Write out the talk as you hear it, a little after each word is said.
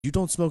You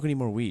don't smoke any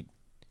more weed.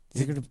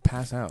 You're going to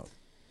pass out.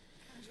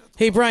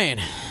 Hey, Brian.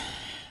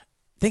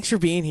 Thanks for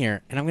being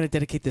here, and I'm going to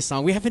dedicate this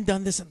song. We haven't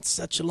done this in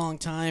such a long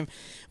time.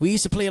 We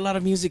used to play a lot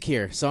of music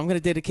here, so I'm going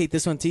to dedicate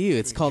this one to you.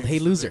 It's called Hey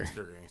Loser.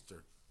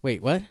 Gangster.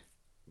 Wait, what?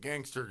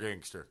 Gangster.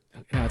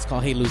 No, it's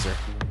called Hey Loser.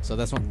 So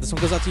this one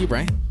goes out to you,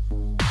 Brian.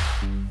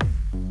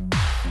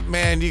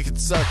 Man, you could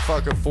suck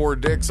fucking 4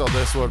 dicks on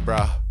this one,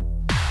 bro.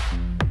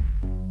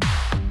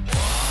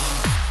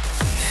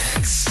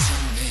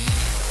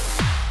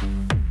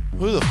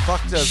 Who the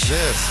fuck does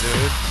this,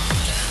 dude?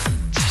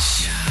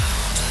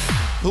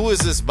 Who is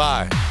this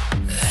by?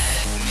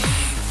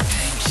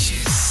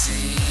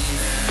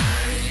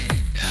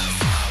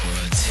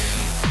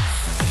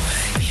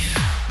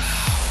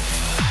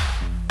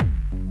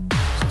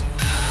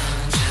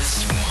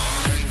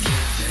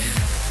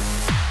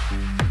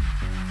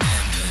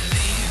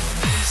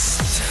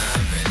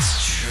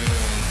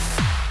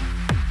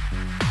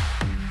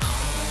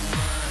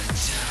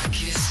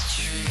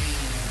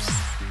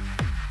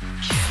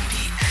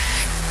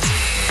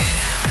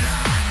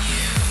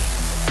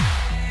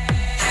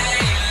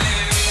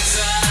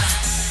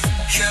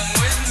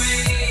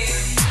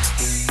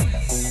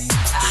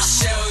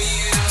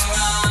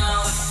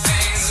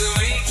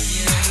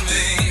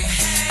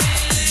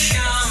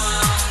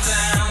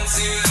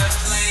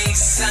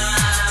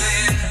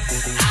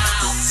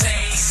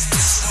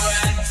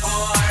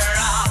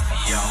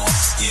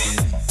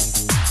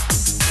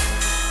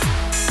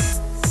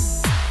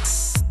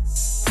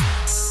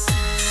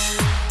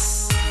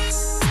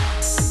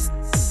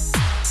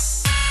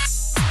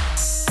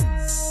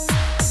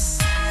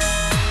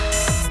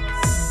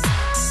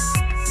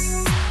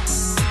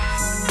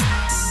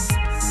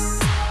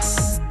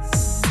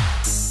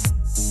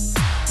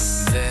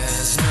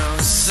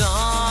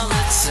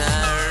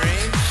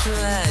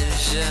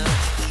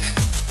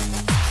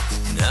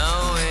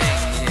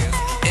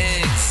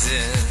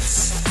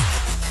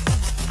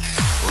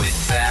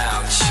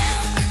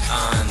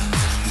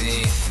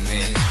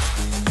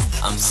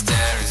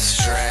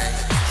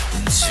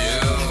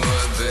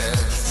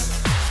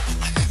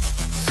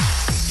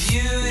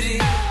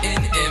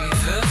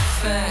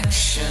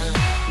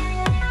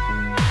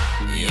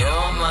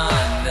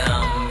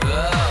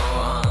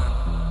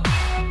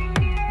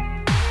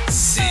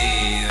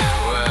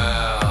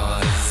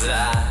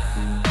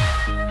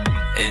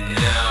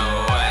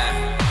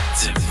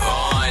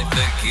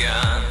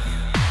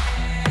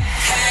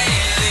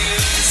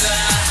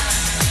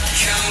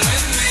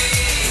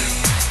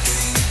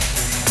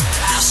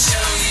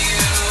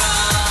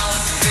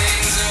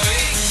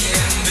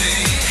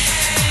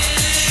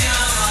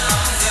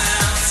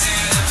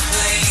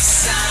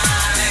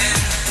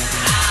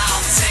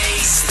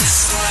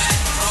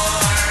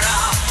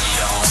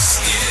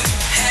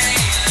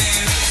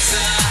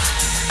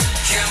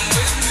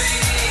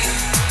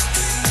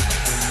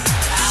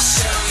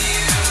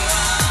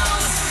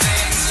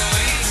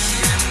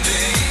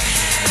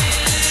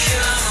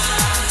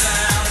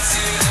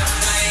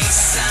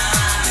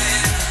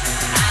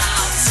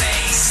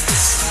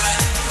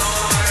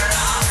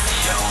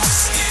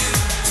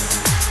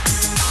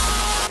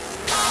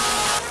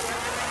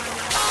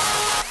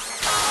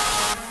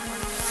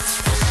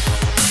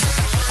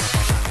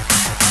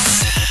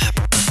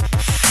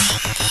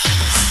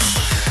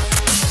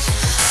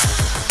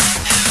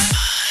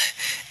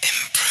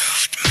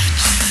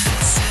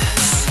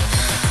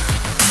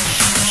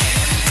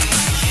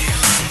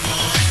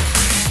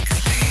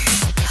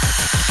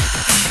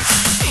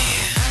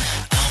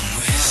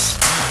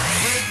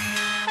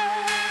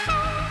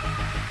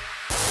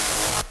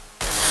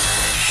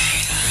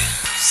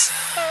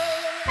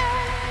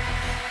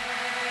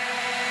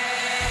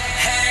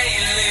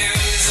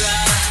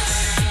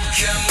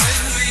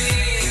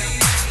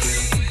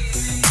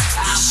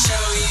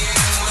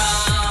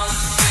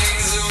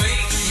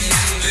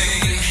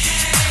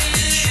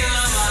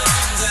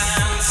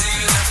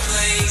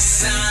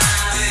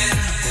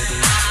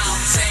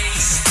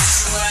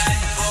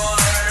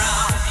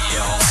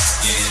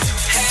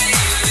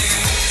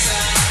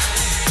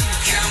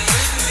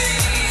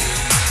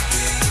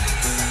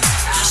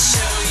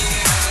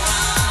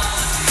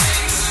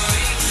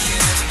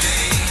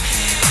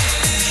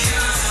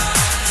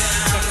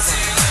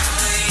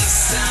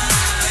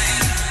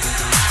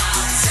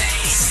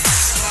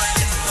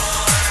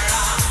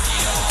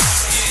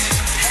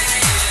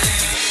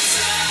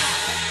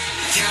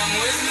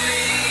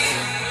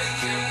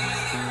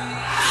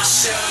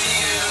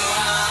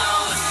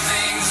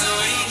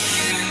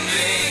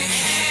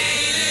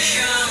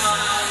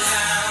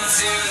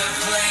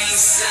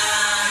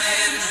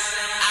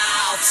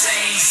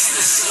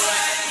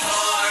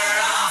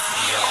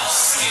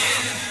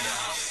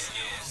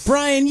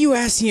 Brian, you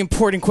asked the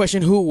important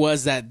question, who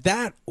was that?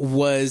 That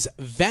was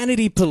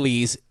Vanity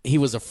Police. He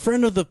was a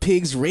friend of the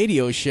Pigs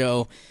radio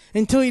show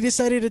until he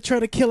decided to try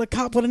to kill a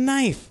cop with a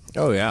knife.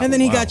 Oh, yeah. And then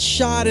he got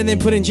shot and then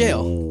put in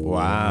jail.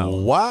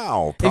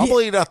 Wow.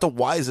 Probably not the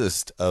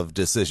wisest of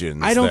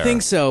decisions. I don't there.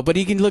 think so, but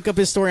you can look up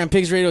his story on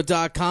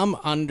pigsradio.com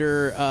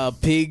under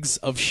Pigs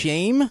of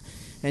Shame.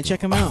 and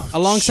check him out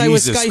alongside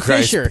with Jesus Sky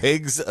Christ, Fisher.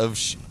 Pigs of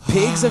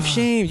Pigs of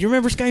Shame. You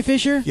remember Sky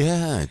Fisher?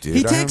 Yeah, dude.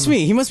 He texts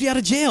me. He must be out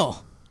of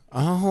jail.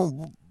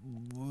 Oh,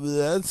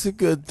 that's a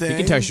good thing. He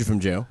can text you from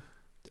jail.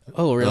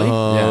 Oh, really?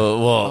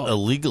 Well,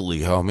 illegally,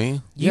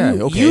 homie. Yeah,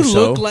 okay, You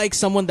so- look like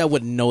someone that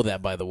would know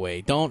that, by the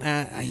way. Don't.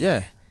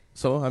 Yeah.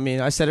 So I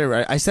mean, I said it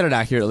right. I said it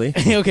accurately.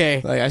 Okay.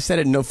 Like I said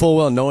it full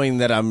well knowing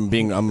that I'm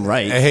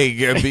right. Hey,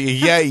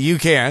 yeah, you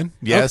can.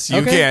 Yes, you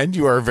Okay. can.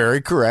 You are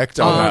very correct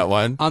on that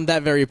one. On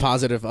that very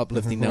positive,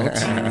 uplifting note.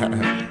 People,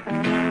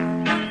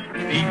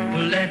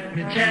 let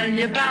me tell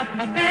you about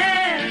my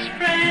best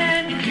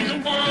friend. He's a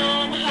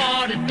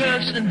warm-hearted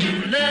person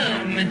who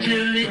loved me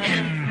till the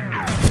end.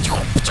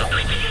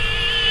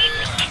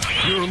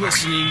 You're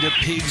listening to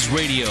Pigs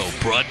Radio,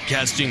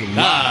 broadcasting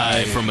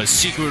live from a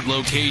secret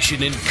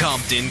location in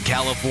Compton,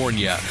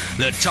 California.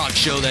 The talk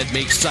show that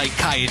makes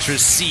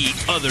psychiatrists see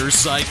other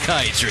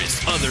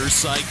psychiatrists, other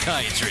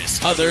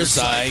psychiatrists, Other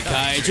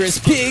psychiatrists.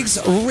 Pigs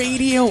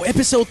Radio,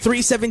 episode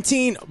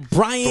 317.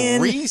 Brian.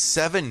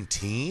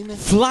 317?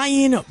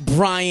 Flying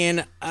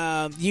Brian,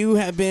 you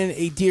have been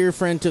a dear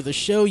friend to the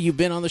show. You've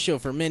been on the show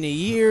for many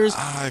years.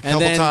 A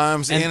couple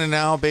times, in and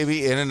out,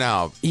 baby, in and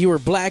out. You were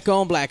black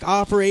owned, black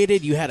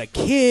operated. You had a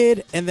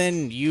kid, and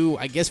then you,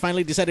 I guess,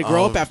 finally decided to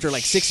grow up after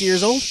like 6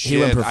 years old. He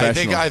went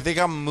professional. I think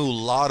I'm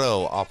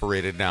mulatto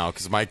operated now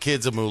because my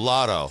kid's a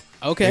mulatto.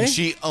 Okay. And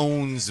she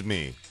owns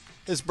me.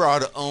 This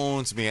broad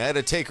owns me. I had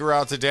to take her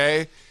out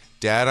today.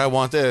 Dad, I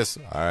want this.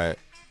 All right.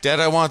 Dad,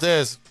 I want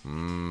this.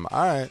 All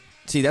right.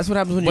 See, that's what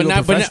happens when you go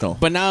professional.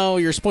 But now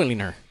you're spoiling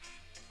her.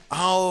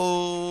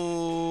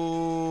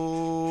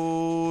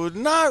 Oh,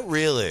 not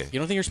really. You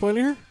don't think you're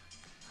spoiling her?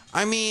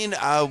 I mean,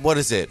 what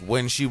is it?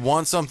 When she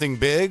wants something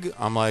big,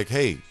 I'm like,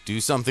 hey, do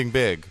something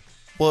big.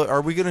 Well,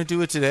 are we going to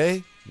do it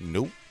today?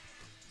 Nope.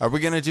 Are we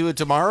going to do it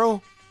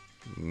tomorrow?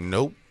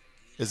 Nope.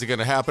 Is it going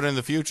to happen in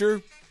the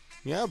future?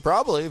 Yeah,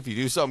 probably, if you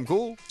do something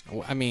cool.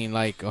 I mean,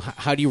 like,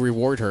 how do you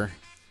reward her?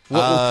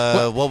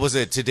 What was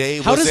it? Today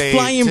How was does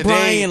Flying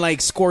Brian, like,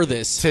 score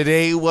this?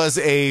 Today was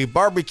a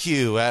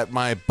barbecue at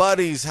my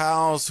buddy's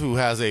house who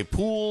has a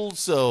pool,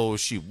 so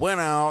she went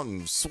out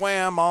and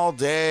swam all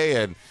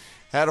day and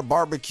had a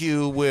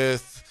barbecue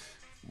with,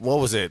 what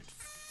was it?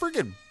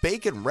 Friggin'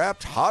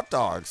 bacon-wrapped hot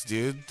dogs,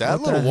 dude.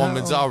 That little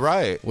woman's all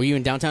right. Were you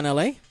in downtown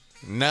L.A.?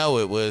 No,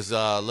 it was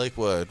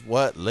Lakewood.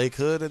 What? Lake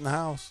Hood in the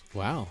house?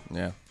 Wow.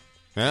 Yeah.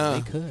 Yeah.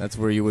 They could. That's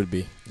where you would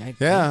be.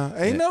 Yeah,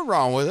 ain't nothing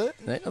wrong with it.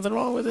 Ain't nothing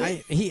wrong with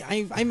it.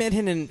 I met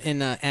him in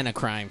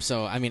Anaheim,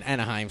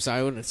 Anaheim, so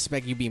I would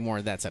expect you be more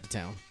of that side of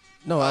town.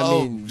 No, I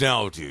mean,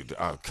 no, dude.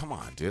 Come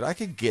on, dude. I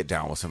could get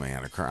down with some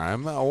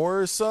Anacrime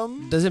or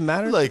some. does it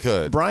matter? Lake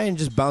Hood. Brian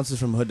just bounces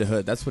from hood to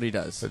hood. That's what he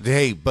does.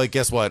 Hey, but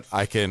guess what?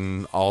 I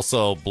can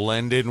also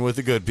blend in with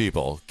the good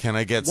people. Can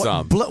I get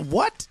some?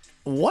 What?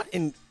 What?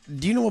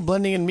 Do you know what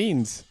blending in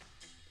means?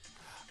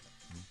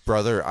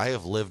 Brother, I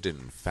have lived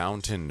in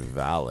Fountain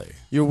Valley.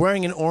 You're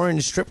wearing an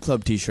orange strip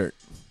club T-shirt.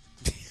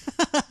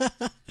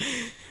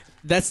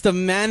 That's the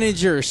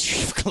manager's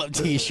strip club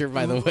T-shirt,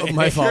 by the way.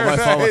 My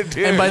fault.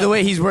 Dude. And by the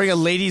way, he's wearing a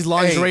ladies'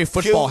 lingerie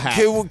football hat.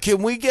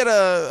 Can we get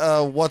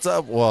a what's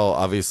up? Well,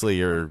 obviously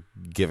you're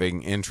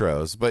giving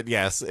intros, but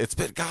yes, it's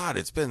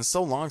been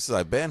so long since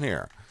I've been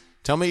here.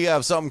 Tell me you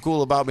have something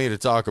cool about me to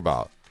talk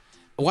about.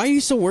 Why are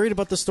you so worried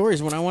about the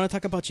stories when I want to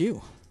talk about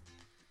you?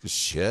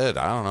 Shit,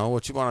 I don't know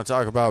what you want to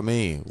talk about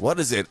me. What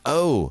is it?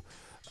 Oh,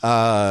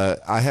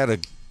 I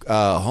had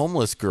a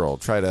homeless girl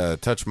try to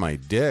touch my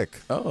dick.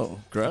 Oh,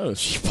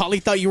 gross. You probably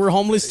thought you were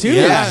homeless too.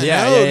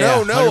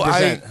 No.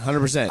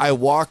 100%. I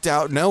walked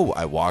out. No,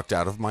 I walked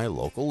out of my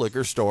local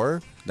liquor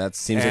store. That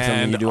seems like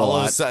something you do a all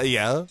of lot. sudden,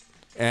 yeah.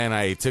 And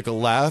I took a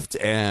left,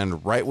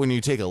 and right when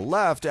you take a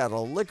left at a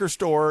liquor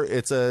store,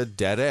 it's a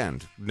dead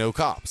end. No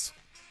cops,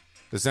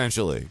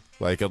 essentially.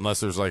 Like, unless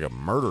there's like a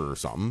murder or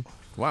something.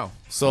 Wow.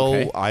 So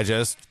Okay. I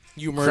just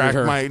You murdered cracked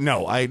her.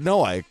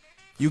 I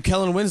You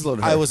Kellen Winslow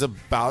to her. I was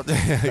about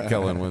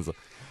Kellen Winslow.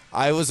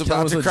 I was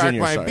about to Winslow crack Jr.,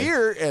 my sorry.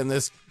 beer, and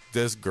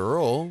this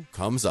girl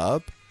comes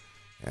up,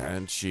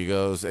 and she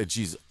goes, and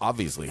she's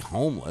obviously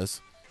homeless,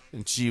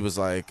 and she was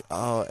like,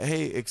 "Oh,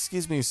 hey,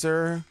 excuse me,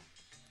 sir."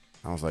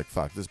 I was like,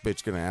 "Fuck, this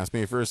bitch gonna ask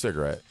me for a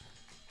cigarette?"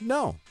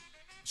 No,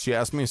 she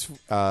asked me.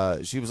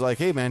 She was like,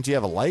 "Hey, man, do you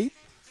have a light?"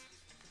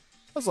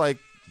 I was like,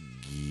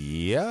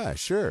 "Yeah,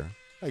 sure."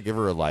 I give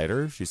her a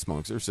lighter. She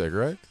smokes her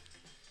cigarette.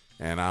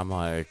 And I'm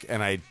like,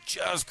 and I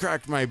just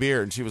cracked my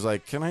beer. And she was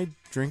like, "Can I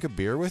drink a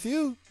beer with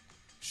you?"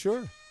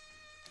 Sure.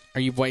 Are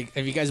you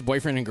have you guys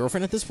boyfriend and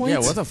girlfriend at this point? Yeah,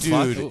 what the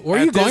Dude, fuck? Where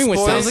are you at this going with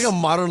point- this? Sounds like a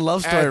modern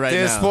love story right now.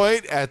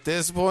 At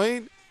this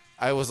point,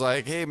 I was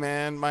like, "Hey,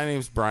 man, my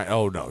name's Brian."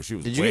 Oh, no, she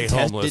was Did you way get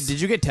homeless. tested?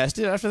 Did you get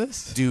tested after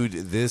this? Dude,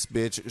 this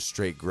bitch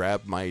straight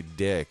grabbed my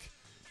dick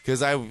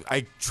because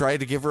I tried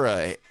to give her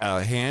a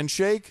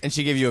handshake. And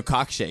she gave you a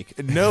cock shake.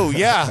 No,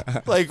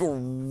 yeah, like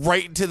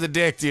right to the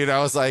dick, dude. I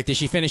was like, Did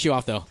she finish you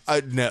off though?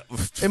 no.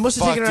 It must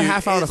have taken her a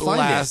half hour to find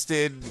it.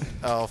 lasted,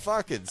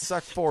 fucking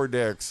suck 4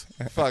 dicks.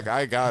 Fuck,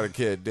 I got a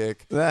kid,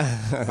 dick. No.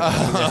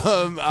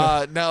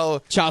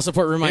 Child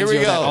support Here reminds we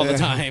you of go. that all the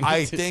time.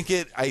 I think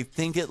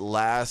it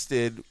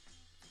lasted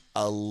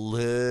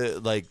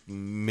like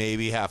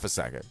maybe half a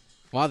second.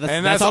 Wow, And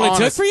that's that's all it took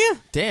honest. for you?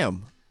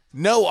 Damn.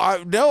 No,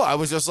 I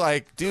was just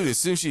like, dude, as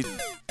soon as she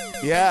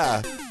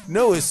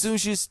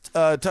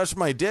touched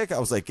my dick, I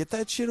was like, get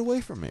that shit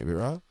away from me,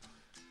 bro.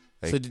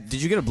 So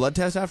did you get a blood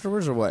test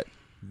afterwards or what?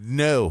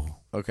 No,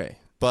 Okay.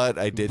 but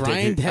I did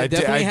Brian take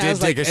definitely has,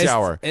 take like, a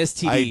shower.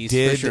 STDs I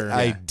did, for sure.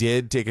 I Yeah.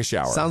 did take a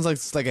shower. Sounds like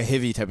it's like a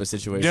heavy type of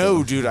situation.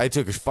 No, dude, I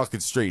took a fucking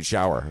straight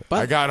shower.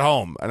 But- I got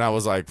home and I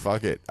was like,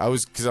 fuck it.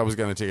 Because I was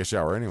going to take a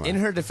shower anyway. In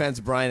her defense,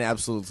 Brian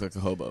absolutely looks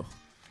like a hobo.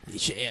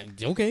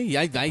 Okay,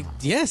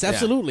 yes,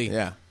 absolutely.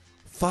 Yeah.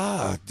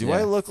 Fuck, do Yeah.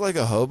 I look like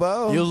a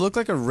hobo? You look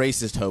like a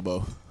racist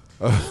hobo.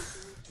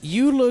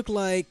 You look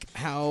like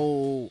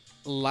how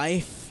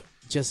life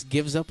just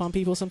gives up on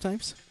people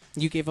sometimes.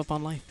 You gave up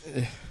on life.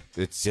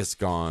 It's just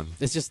gone.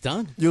 It's just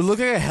done. You look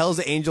like a Hell's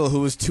Angel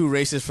who was too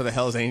racist for the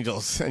Hell's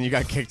Angels, and you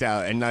got kicked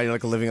out, and now you're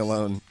like living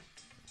alone.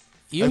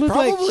 You I look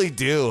like probably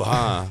do,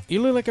 huh?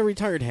 you look like a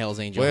retired Hell's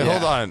Angel. Wait, Yeah.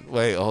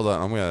 hold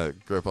on. I'm going to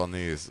grip on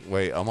these.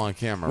 Wait, I'm on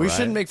camera, We right?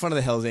 shouldn't make fun of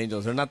the Hell's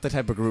Angels. They're not the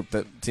type of group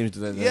that seems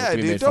to Yeah,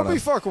 be dude, made don't fun be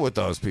of. fucking with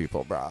those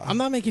people, bro. I'm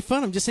not making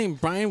fun. I'm just saying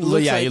Brian Well,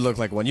 looks yeah, like you look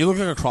like one. You look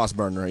like a cross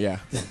burner, yeah.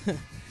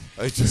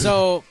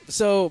 So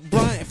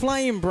Brian,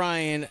 Flying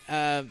Brian,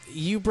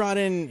 you brought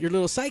in your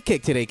little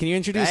sidekick today. Can you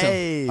introduce him?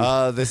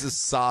 Hey. This is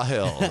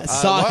Sahil.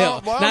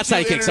 Sahil. Why Not don't you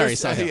sidekick, sorry,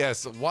 introduce- Sahil.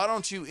 Yes, why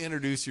don't you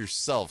introduce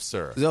yourself,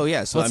 sir? So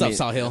yeah, so What's I up, mean,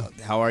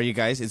 Sahil? How are you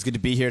guys? It's good to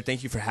be here.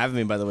 Thank you for having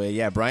me. By the way,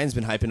 yeah, Brian's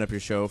been hyping up your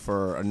show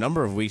for a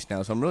number of weeks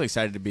now, so I'm really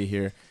excited to be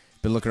here.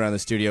 Been looking around the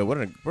studio. What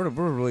a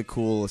really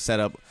cool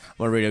setup.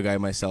 I'm a radio guy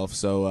myself,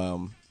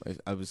 so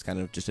I was kind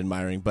of just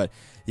admiring. But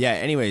yeah,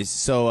 anyways,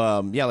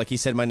 so yeah, like he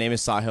said, my name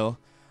is Sahil.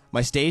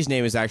 My stage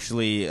name is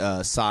actually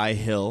Cy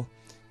Hill,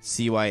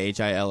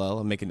 Cyhill.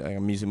 I'm a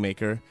music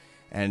maker.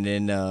 And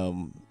in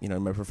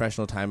in my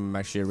professional time, I'm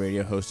actually a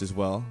radio host as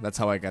well. That's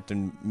how I got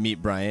to meet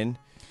Brian.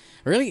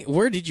 Really?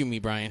 Where did you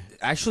meet Brian?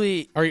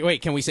 Actually, Or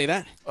wait, can we say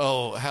that?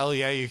 Oh, hell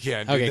yeah, you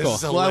can. Dude. Okay, This cool.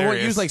 is well, I won't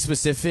hilarious. use like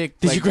specific.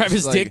 Did like, you grab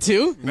his like- dick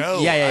too? No,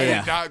 Yeah, yeah, I yeah.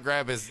 did not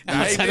grab his.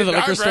 Outside I of did the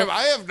not liquor grab. store?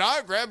 I have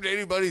not grabbed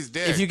anybody's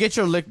dick. If you get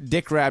your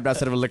dick grabbed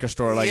outside of a liquor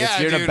store, like yeah,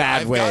 you're in dude, a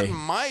bad I've way. gotten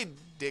my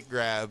dick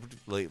grabbed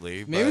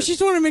lately. Maybe but she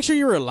just wanted to make sure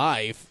you were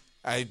alive.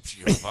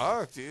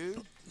 fuck, dude. I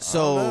don't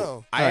So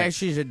know. I Right.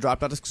 actually had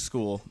dropped out of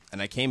school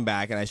and I came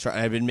back and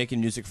I've been making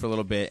music for a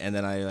little bit and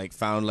then I like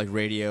found like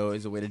radio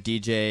as a way to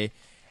DJ,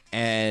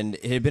 and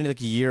it had been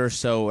like a year or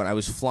so and I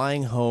was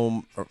flying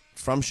home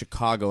from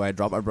Chicago. I had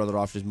dropped my brother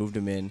off, just moved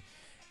him in,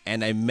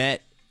 and I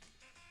met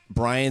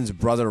Brian's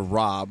brother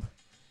Rob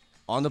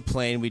on the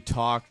plane. We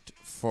talked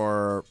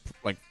for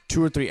like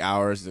 2 or 3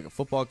 hours. He's like a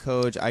football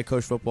coach. I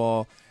coach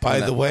football. By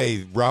And the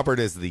way, Robert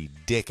is the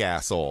dick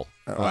asshole.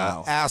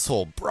 Wow.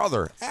 Asshole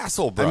brother.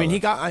 Asshole brother. I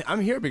mean,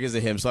 I'm here because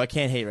of him, so I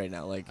can't hate right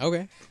now. Like,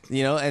 Okay.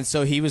 and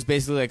so he was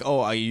basically like,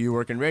 "Oh, you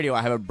work in radio?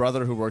 I have a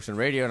brother who works in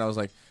radio," and I was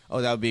like,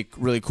 "Oh, that would be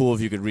really cool if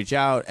you could reach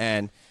out."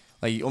 And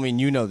like, I mean,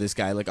 this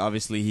guy. Like,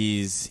 obviously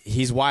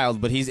he's wild,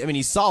 but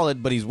he's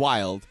solid, but he's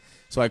wild.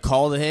 So I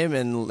called him,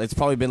 and it's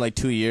probably been like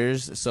 2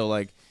 years. So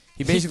like,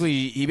 he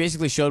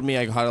basically showed me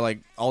like how to like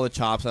all the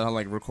chops on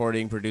like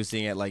recording,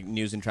 producing at like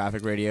news and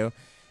traffic radio.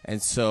 And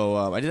so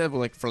I did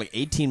that for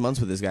 18 months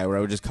with this guy, where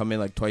I would just come in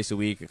like twice a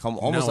week.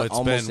 Almost no, it's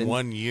almost been in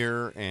 1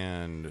 year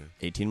and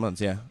 18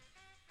 months, yeah.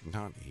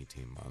 not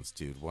 18 months,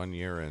 dude. 1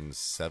 year and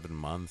 7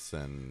 months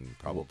and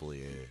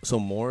probably. So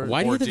more.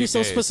 Why do you have to be 14 so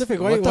days. specific?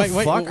 What the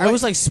fuck? I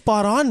was like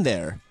spot on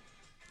there.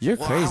 You're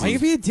Wow. crazy. Why you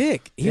be a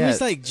dick? He Yeah.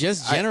 was like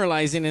just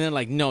generalizing, and then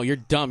like, no, you're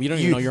dumb. You don't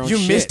even know your own you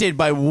shit. missed it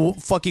by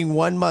fucking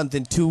 1 month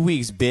and 2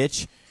 weeks,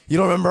 bitch. You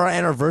don't remember our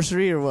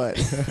anniversary or what?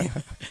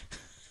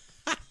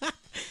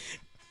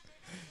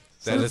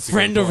 That is a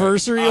good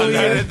Friendiversary point. over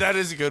here? That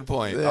is a good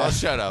point. I'll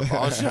shut up.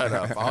 I'll shut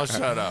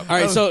up. All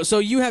right, so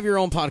you have your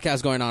own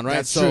podcast going on, right?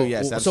 That's so, true,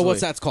 yes, So absolutely.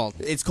 what's that called?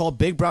 It's called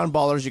Big Brown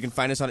Ballers. You can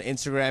find us on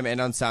Instagram and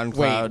on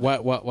SoundCloud.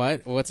 Wait,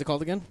 what? What's it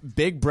called again?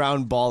 Big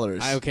Brown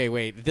Ballers. Okay,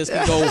 wait. This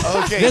can go.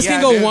 Okay, this yeah,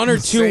 can go dude. one or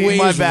two Say- ways.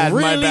 my bad,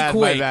 really my bad,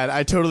 quick. my bad.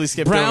 I totally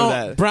skipped over Brown,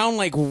 that. brown.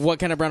 Like what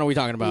kind of brown are we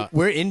talking about?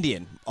 We're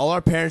Indian. All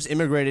our parents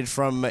immigrated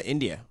from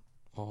India.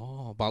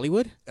 Oh,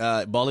 Bollywood.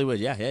 Bollywood,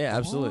 yeah,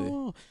 absolutely.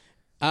 Oh.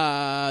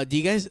 Do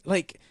you guys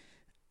like?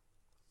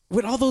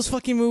 With all those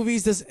fucking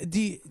movies, do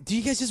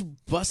you guys just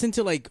bust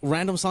into like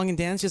random song and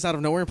dance just out of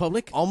nowhere in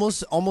public?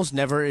 Almost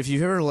never. If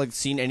you've ever like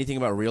seen anything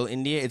about real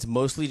India, it's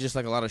mostly just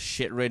like a lot of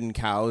shit-ridden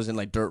cows and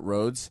like dirt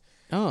roads.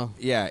 Oh,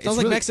 Yeah, it's sounds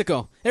like really-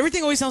 Mexico.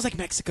 Everything always sounds like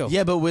Mexico.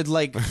 Yeah, but with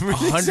like 100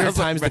 sounds like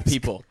times the Mexico.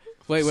 people.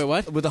 Wait,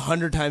 what? With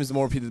 100 times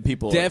more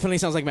people. Definitely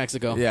sounds like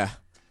Mexico. Yeah.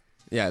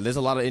 Yeah, there's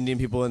a lot of Indian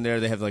people in there.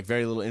 They have like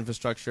very little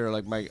infrastructure.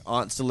 Like my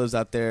aunt still lives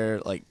out there.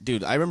 Like,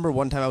 dude, I remember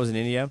one time I was in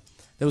India.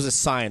 There was a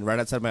sign right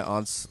outside my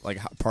aunt's like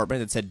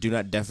apartment that said "Do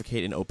not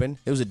defecate in open."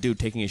 There was a dude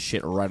taking his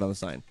shit right on the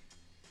sign.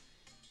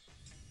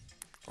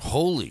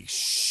 Holy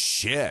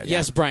shit!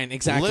 Yes, Brian.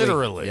 Exactly.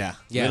 Literally. Yeah,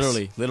 Yes.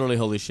 literally,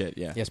 holy shit.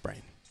 Yeah, Yes,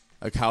 Brian.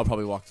 a cow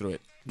probably walked through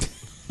it.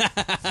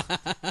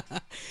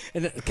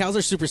 And cows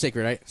are super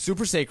sacred, right?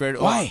 Super sacred.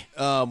 Why?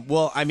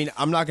 Well, I mean,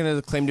 I'm not going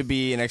to claim to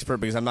be an expert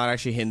because I'm not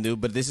actually Hindu,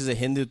 but this is a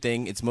Hindu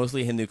thing. It's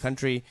mostly a Hindu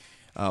country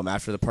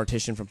after the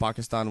partition from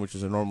Pakistan, which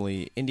was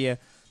normally India.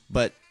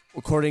 But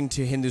according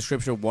to Hindu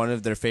scripture, one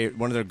of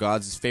their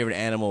gods' favorite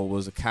animal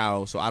was a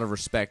cow. So out of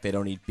respect, they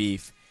don't eat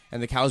beef.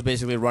 And the cows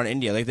basically run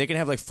India. Like they can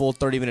have like full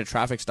 30-minute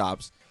traffic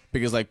stops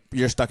because like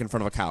you're stuck in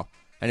front of a cow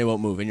and it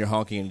won't move, and you're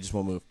honking and it just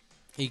won't move.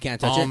 You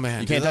can't touch Oh it. man,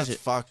 You dude, can't touch that's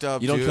it. fucked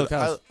up. You don't dude. kill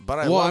cows. But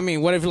I Well, love, I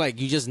mean, what if like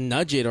you just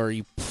nudge it or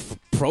you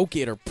poke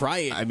it or pry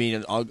it? I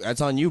mean, that's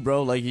on you,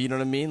 bro. Like, you know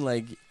what I mean?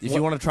 Like, if What-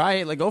 you want to try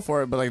it, like, go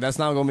for it. But like, that's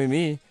not gonna be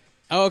me.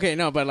 Oh, okay,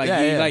 no, but like, Yeah,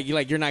 you, yeah.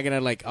 like you're not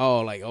gonna like,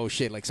 oh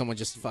shit, like someone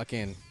just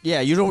fucking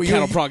Yeah, you don't.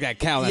 cattle prod that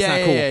cow. That's yeah, not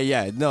yeah, cool.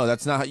 yeah. No,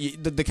 that's not.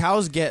 The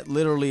cows get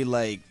literally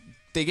like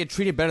they get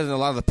treated better than a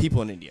lot of the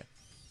people in India.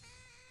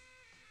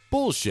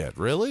 bullshit.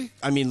 Really?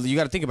 I mean, you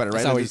got to think about it,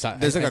 right? That's not what There's, you thought.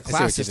 there's like I a see what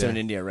class you're system in saying.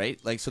 India, right?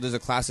 Like, so there's a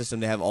class system.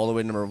 They have all the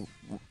way number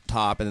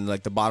top, and then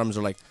like the bottoms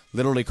are like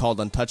literally called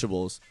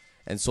untouchables.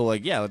 And so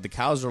like, yeah, like the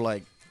cows are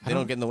like they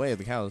don't get in the way of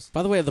the cows.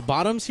 By the way, the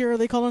bottoms here, are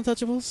they called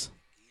untouchables?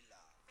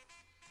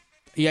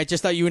 Yeah, I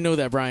just thought you would know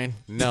that, Brian.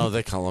 No,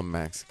 they call them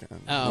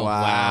Mexican. Oh,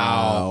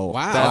 Wow.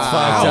 wow. That's Ouch.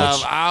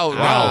 fucked up. Ouch.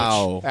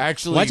 Wow.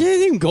 Actually, Why'd you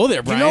even go there,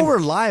 You Brian? know we're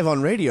live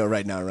on radio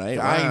right now, right?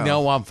 I Wow.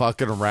 know I'm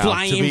fucking around.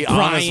 Flying to be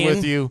honest Brian.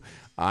 with you,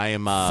 I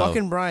am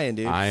Fucking Brian,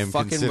 dude. I am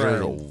Fucking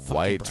considered Brian. a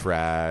white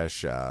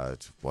trash.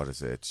 What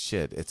is it?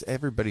 Shit. It's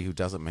everybody who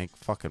doesn't make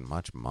fucking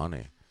much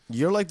money.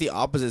 You're like the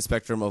opposite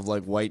spectrum of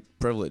like white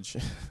privilege.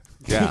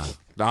 Yeah.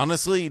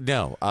 Honestly,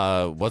 no.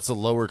 What's the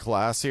lower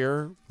class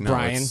here? No,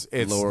 Brian.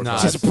 It's Lower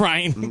not. just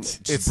Brian.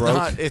 It's broke.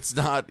 not. It's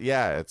not.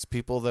 Yeah. It's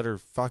people that are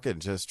fucking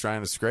just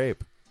trying to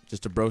scrape.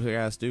 Just a broke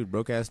ass dude.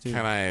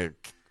 Can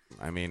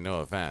I mean, no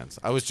offense.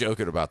 I was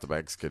joking about the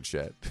Mexican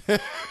shit.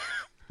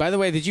 By the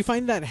way, did you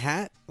find that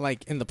hat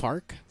like in the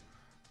park?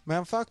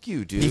 Man, fuck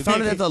you, dude. He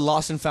found it at the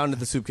Lost and Found at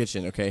the soup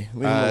kitchen. Okay,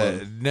 leave him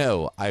alone.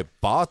 No, I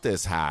bought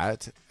this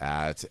hat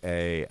at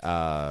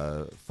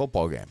a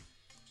football game.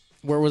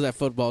 Where was that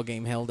football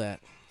game held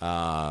at?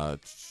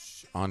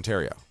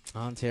 Ontario.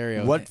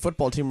 Ontario. What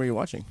football team were you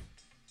watching?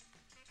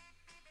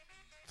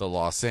 The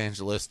Los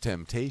Angeles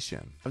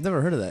Temptation. I've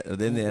never heard of that. Are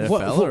they in the NFL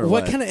What, or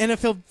what kind of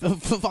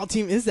NFL football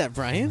team is that,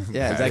 Brian?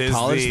 Yeah, is that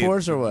college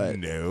sports or what?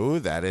 No,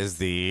 that is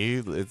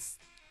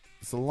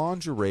it's a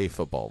lingerie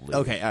football league.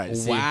 Okay, all right.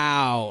 See,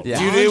 Wow. Yeah.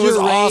 Dude, it was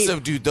Lingerie- awesome,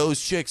 dude. Those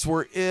chicks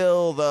were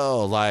ill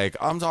though. Like,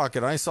 I'm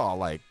talking, I saw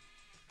like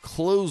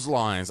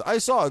clotheslines. I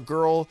saw a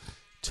girl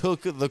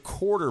took the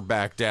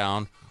quarterback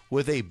down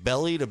with a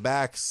belly to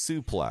back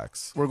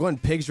suplex. we're going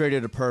Pigs Radio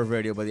to Perv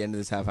Radio by the end of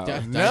this half hour. Yeah.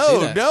 I see No,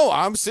 that. no,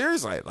 I'm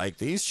serious. Like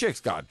these chicks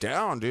got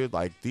down, dude.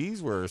 Like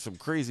these were some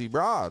crazy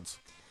broads.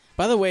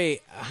 By the way,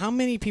 how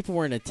many people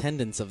were in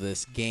attendance of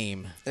this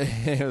game?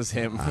 It was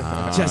him.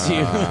 Just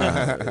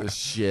you.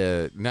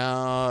 Shit.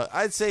 No,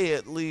 I'd say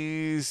at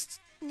least.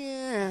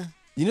 Yeah,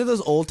 You know those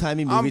old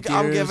timey movie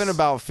theaters? I'm giving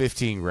about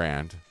 15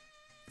 grand.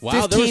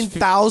 Wow, there was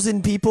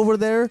 15,000 people were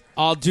there.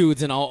 all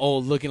dudes and all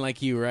old, looking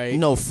like you, right?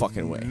 No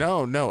fucking way.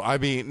 No. I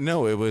mean,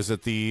 no. It was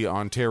at the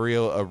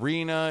Ontario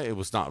Arena. It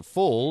was not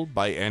full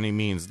by any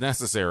means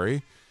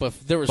necessary, But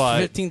there was But-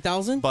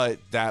 15,000. but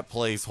that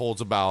place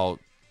holds about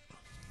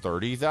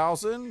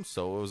 30,000,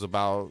 so it was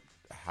about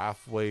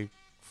halfway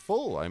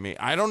full. I mean,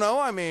 I don't know.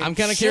 I mean, I'm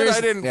kinda shit, curious.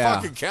 I didn't Yeah.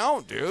 fucking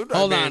count, dude.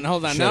 Hold I on, mean,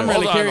 hold on. shit. Now I'm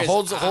really Hold on.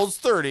 curious. Holds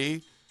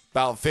 30,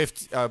 about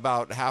 50,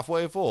 about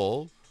halfway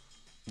full.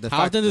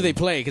 How often do they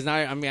play? Because now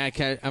I'm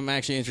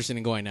actually interested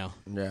in going now.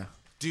 Yeah.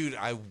 Dude,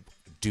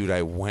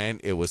 I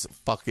went. It was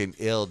fucking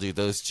ill, dude.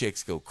 Those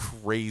chicks go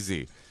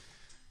crazy.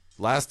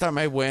 Last time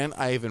I went,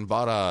 I even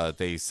bought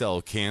they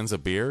sell cans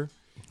of beer,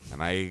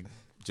 and I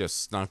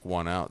just snuck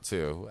one out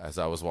too as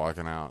I was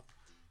walking out.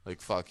 Like,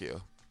 fuck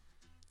you.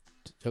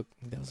 Oh,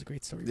 that was a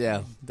great story.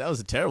 Yeah, that was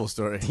a terrible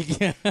story.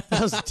 Yeah.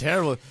 That was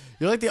terrible.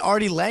 You're like the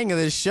Artie Lang of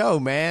this show,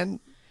 man.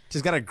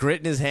 Just got a grit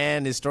in his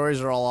hand. His stories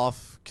are all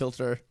off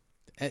kilter.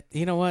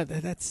 You know what?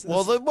 That's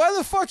Well, then why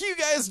the fuck are you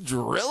guys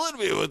drilling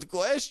me with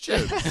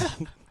questions?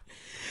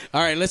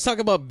 all right. Let's talk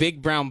about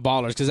Big Brown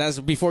Ballers because that's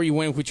before you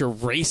went with your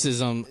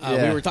racism.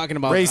 Yeah. We were talking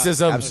about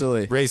Racism.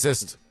 Absolutely.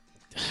 Racist.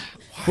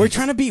 we're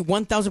trying to be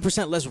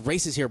 1,000% less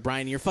racist here,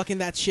 Brian. You're fucking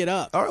that shit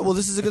up. All right, well,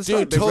 this is a good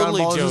start. Dude, Big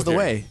totally Brown Ballers joking. is the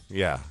way.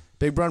 Yeah.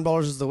 Big Brown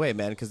Ballers is the way,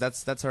 man, because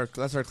that's our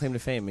claim to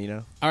fame, you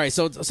know. All right.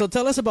 So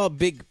tell us about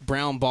Big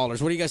Brown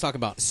Ballers. What are you guys talking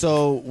about?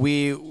 So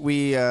we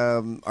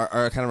our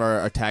kind of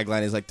our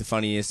tagline is like the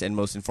funniest and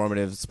most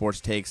informative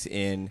sports takes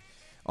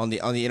on the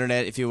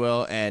internet, if you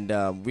will.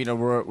 And we know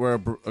we're a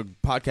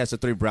podcast of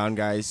three brown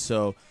guys,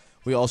 so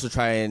we also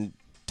try and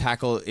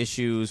tackle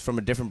issues from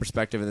a different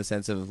perspective in the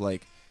sense of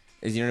like,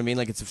 is you know what I mean?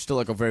 Like it's still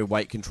like a very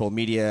white controlled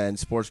media and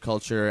sports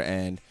culture,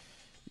 and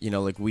you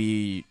know like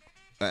we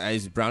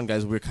as brown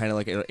guys, we're kind of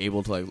like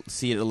able to like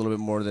see it a little bit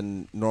more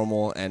than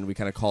normal, and we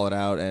kind of call it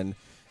out.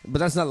 But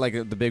that's not like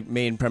the big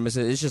main premise.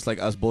 It's just like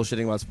us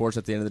bullshitting about sports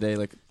at the end of the day,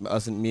 like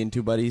us and me and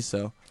two buddies.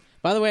 So.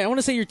 By the way, I want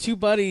to say your two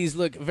buddies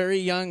look very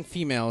young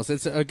females.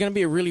 It's going to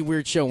be a really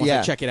weird show once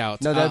I check it out.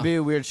 No, that'd be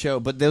a weird show.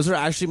 But those are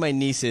actually my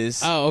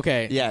nieces. Oh,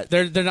 okay. Yeah.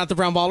 They're not the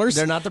brown ballers?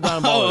 They're not the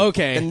brown ballers. Oh,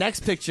 okay. The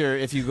next picture,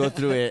 if you go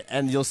through it,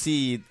 and you'll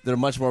see they're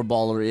much more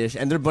baller-ish,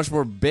 and they're much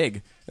more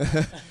big.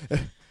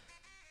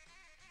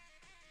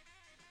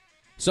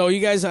 So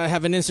you guys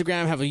have an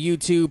Instagram, have a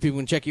YouTube, people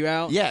can check you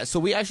out? Yeah, so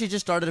we actually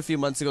just started a few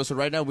months ago. So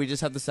right now we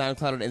just have the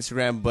SoundCloud and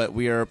Instagram, but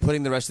we are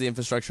putting the rest of the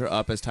infrastructure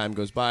up as time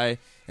goes by.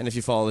 And if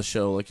you follow the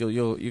show, like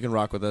you can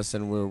rock with us,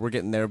 and we're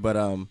getting there. But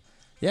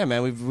yeah,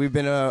 man, we've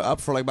been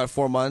up for like about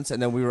 4 months, and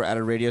then we were at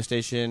a radio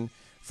station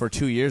for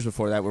 2 years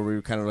before that, where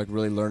we kind of like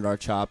really learned our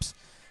chops.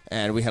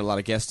 And we had a lot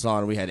of guests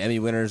on. We had Emmy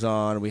winners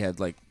on. We had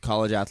like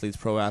college athletes,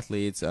 pro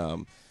athletes.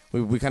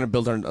 We kind of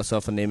built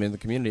ourselves a name in the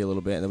community a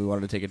little bit, and then we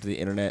wanted to take it to the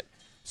internet.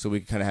 So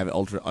we could kind of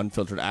have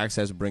unfiltered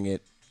access, bring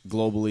it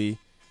globally,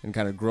 and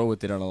kind of grow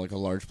with it on a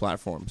large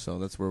platform. So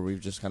that's where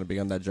we've just kind of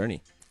begun that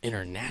journey.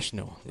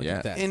 International. Look Yeah.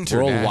 at that.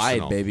 International.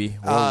 Worldwide, baby.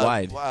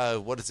 Worldwide.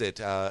 What is it?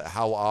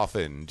 How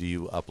often do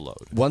you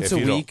upload? Once If a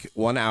you don't- week,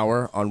 1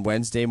 hour on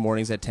Wednesday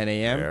mornings at 10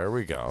 a.m. There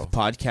we go.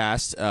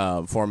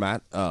 Podcast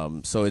format.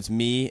 So it's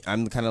me.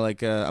 I'm kind of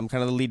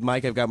the lead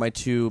mic. I've got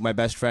my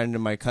best friend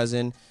and my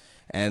cousin,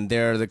 and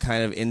they're the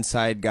kind of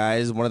inside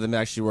guys. One of them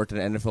actually worked at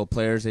an NFL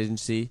Players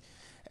Agency.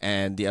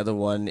 And the other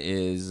one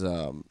is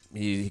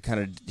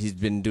he's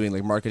been doing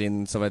like marketing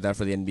and stuff like that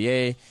for the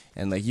NBA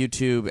and like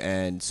YouTube,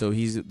 and so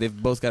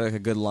they've both got like a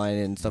good line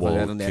and stuff like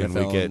that on the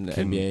NFL and the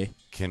NBA.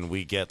 Can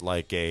we get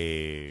like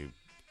a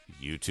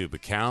YouTube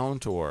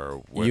account,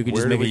 or You can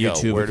just make a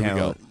YouTube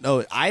account.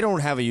 No, I don't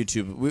have a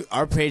YouTube.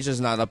 Our page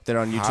is not up there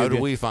on YouTube. How do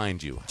we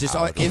find you? Just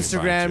How on do we find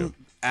Instagram you?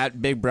 at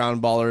Big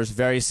Brown Ballers.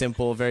 Very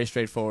simple, very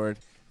straightforward.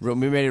 We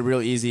made it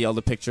real easy. All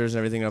the pictures and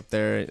everything up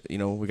there. You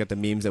know, we got the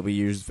memes that we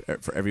use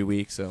for every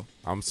week. So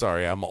I'm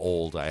sorry, I'm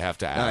old. I have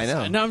to ask. I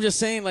know. No, I'm just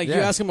saying, like, you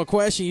Yeah. ask him a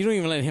question, you don't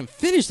even let him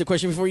finish the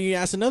question before you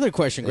ask another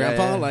question,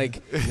 Grandpa. yeah.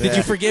 Like, did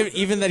you forget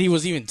even that he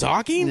was even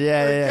talking?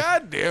 Yeah.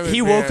 God damn it!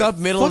 He man. woke up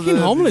middle Fucking of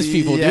the homeless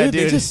people, dude.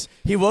 They just-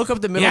 he woke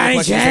up the middle Yeah, of the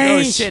question. He's like,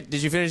 oh changed. shit!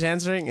 Did you finish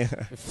answering?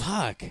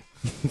 Fuck.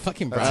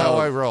 Fucking That's Brian. how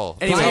I roll.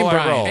 Anyway, That's how I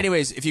Brian. roll.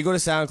 Anyways, if you go to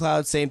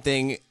SoundCloud, same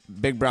thing.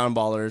 Big Brown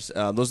Ballers.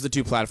 Those are the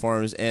two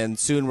platforms, and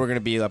soon we're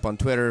gonna be up on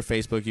Twitter,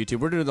 Facebook, YouTube.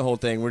 We're doing the whole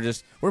thing. We're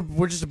just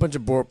a bunch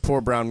of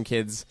poor brown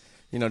kids,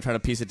 you know, trying to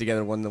piece it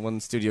together one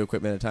studio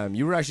equipment at a time.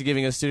 You were actually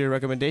giving us studio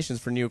recommendations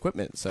for new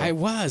equipment. So I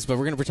was, but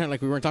we're going to pretend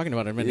like we weren't talking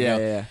about it a minute yeah,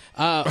 ago.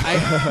 yeah.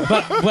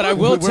 But I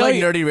will We're tell like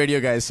you. nerdy radio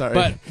guys.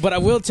 Sorry, But I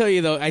will tell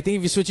you, though, I think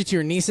if you switch it to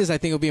your nieces, I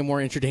think it'll be a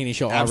more entertaining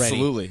show already.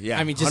 Absolutely, yeah,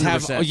 I mean, just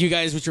 100%. have you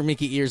guys with your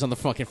Mickey ears on the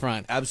fucking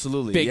front.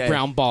 absolutely, Big yeah.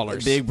 brown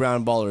ballers. Big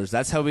brown ballers.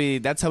 That's how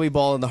we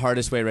ball in the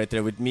hardest way right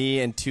there with me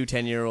and two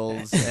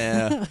 10-year-olds.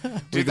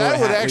 Dude, that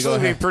would actually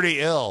be pretty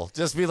ill.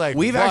 Just be like,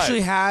 We've what?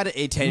 actually had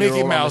a 10-year-old Mickey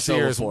on the Mouse show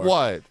ears. before.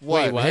 What?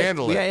 Wait, what?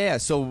 Handle it. Yeah.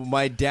 So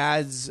my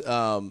dad's,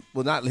 well,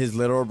 not his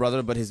literal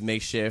brother, but his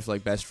makeshift,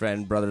 like, best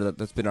friend, brother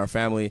that's been in our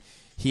family.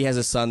 He has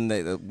a son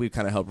that we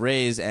kind of helped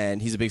raise,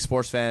 and he's a big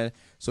sports fan.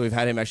 So we've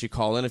had him actually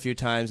call in a few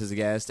times as a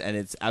guest, and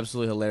it's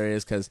absolutely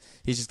hilarious because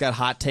he's just got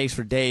hot takes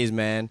for days,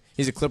 man.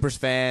 He's a Clippers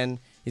fan.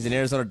 He's an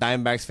Arizona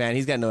Diamondbacks fan.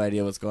 He's got no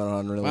idea what's going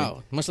on, really.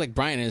 Wow, much like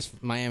Brian is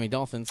Miami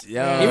Dolphins.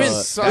 Yeah. even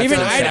Such even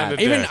a I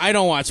sad even day. I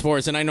don't watch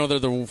sports, and I know they're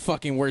the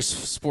fucking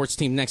worst sports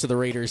team next to the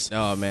Raiders.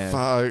 Oh, man.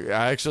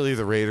 Actually,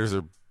 the Raiders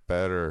are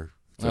better.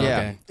 Oh, Yeah.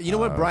 okay. You know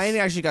what? Brian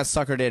actually got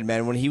suckered in,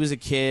 man. When he was a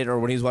kid or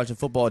when he was watching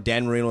football,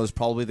 Dan Marino was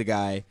probably the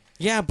guy.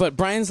 Yeah, but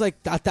Brian's like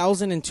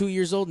 1,002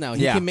 years old now.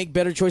 He Yeah. can make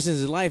better choices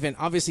in his life, and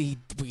obviously he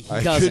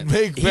I doesn't. could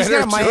make He's better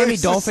got a Miami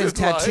choices Dolphins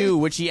in life. tattoo,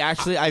 which he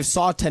actually I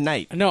saw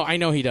tonight. No, I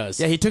know he does.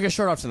 Yeah, he took his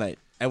shirt off tonight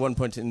at one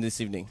point in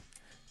this evening.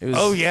 It was,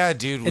 Oh yeah,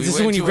 dude. Is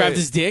this when you grabbed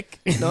his dick?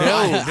 No, No,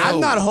 I'm no.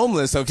 not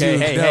homeless, okay?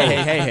 Dude, hey, no.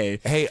 hey.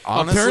 Hey,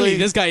 honestly, Apparently,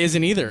 this guy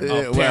isn't either.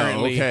 Well,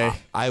 Apparently. okay.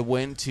 I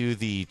went to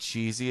the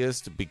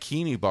cheesiest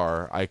bikini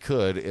bar I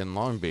could in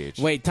Long Beach.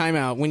 Wait, time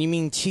out. When you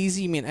mean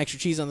cheesy, you mean extra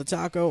cheese on the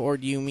taco, or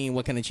do you mean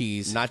what kind of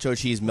cheese? Nacho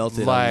cheese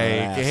melted on like,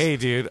 your ass. hey,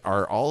 dude,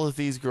 are all of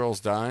these girls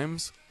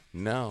dimes?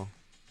 No.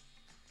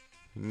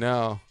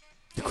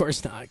 Of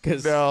course not,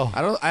 because No.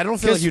 I don't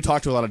feel like you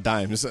talk to a lot of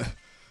dimes.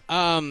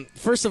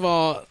 first of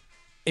all,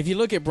 if you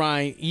look at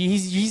Brian,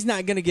 he's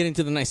not going to get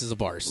into the nicest of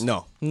bars.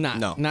 No.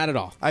 not at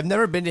all. I've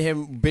never been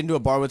to a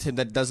bar with him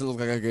that doesn't look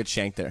like a good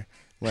shank there.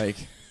 Like,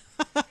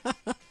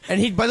 and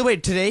he, by the way,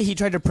 today he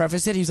tried to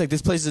preface it. He's like,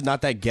 "This place is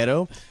not that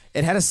ghetto."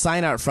 It had a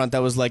sign out front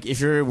that was like, "If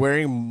you're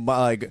wearing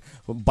like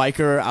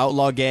biker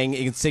outlaw gang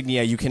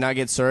insignia, you cannot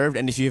get served,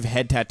 and if you have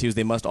head tattoos,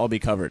 they must all be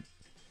covered."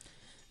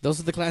 Those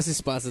are the classy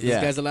spots that this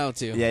Yeah. guy's allowed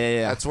to.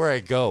 Yeah. That's where I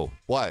go.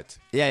 What?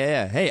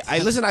 Yeah. Hey,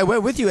 I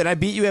went with you and I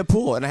beat you at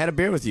pool and I had a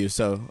beer with you.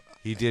 So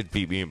He did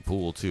beat me in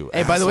pool too.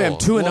 Hey, by the way, I'm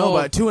Asshole. 2-0, Whoa.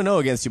 but 2-0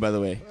 against you. By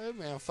the way, Hey,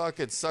 man,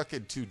 fucking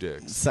sucking 2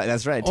 dicks.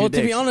 That's right. Well, Two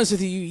to be dicks. honest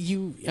with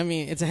you, I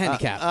mean, it's a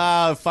handicap.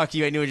 Oh, fuck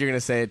you! I knew what you were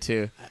gonna say it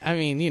too. I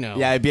mean,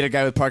 Yeah, I beat a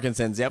guy with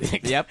Parkinson's. Yep.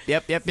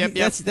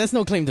 That's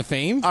no claim to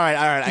fame. All right.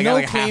 I no got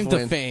like claim half to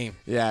win. fame.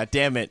 Yeah,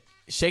 damn it.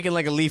 Shaking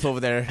like a leaf over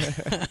there.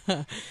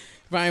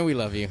 Brian, we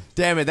love you.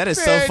 Damn it, that is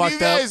Man, so you fucked up.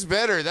 guys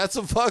better. That's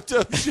some fucked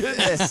up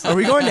shit. Are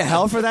we going to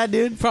hell for that,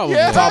 dude? Probably.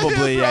 Yeah.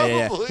 Probably, Yeah,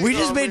 yeah. probably. We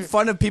just made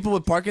fun of people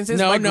with Parkinson's.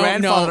 No, My no,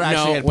 grandfather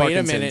actually had Wait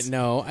a Parkinson's. minute.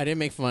 No, I didn't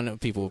make fun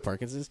of people with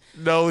Parkinson's.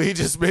 No, he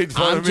just made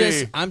fun of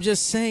me. I'm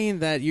just saying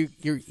that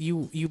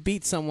you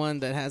beat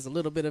someone that has a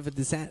little bit of a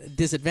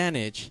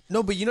disadvantage.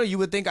 No, but you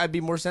would think I'd be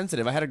more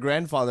sensitive. I had a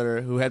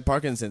grandfather who had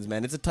Parkinson's,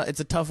 man. It's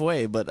a tough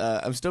way, but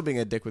I'm still being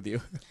a dick with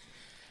you.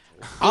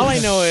 All I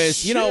know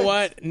is, you know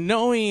what?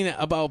 Knowing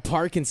about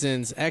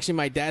Parkinson's, actually,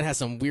 my dad has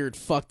some weird,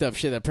 fucked up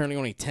shit that apparently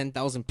only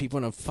 10,000 people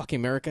in fucking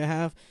America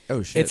have.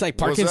 Oh, shit. It's like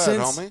What's that,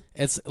 Parkinson's. homie?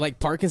 It's like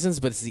Parkinson's,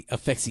 but it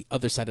affects the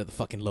other side of the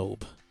fucking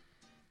lobe,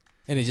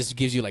 and it just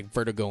gives you like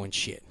vertigo and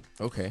shit.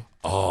 Okay.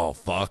 Oh,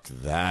 fuck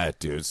that,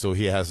 dude. So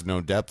he has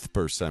no depth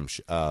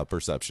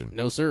perception.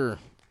 No, sir.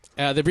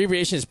 The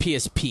abbreviation is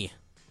PSP.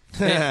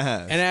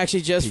 And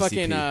actually, just PCP.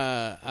 fucking,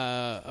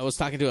 I was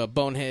talking to a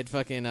bonehead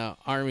fucking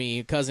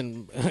army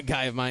cousin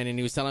guy of mine, and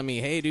he was telling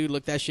me, "Hey, dude,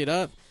 look that shit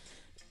up.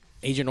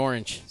 Agent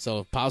Orange."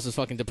 So, Pops was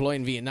fucking deployed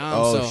in Vietnam.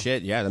 Oh, so,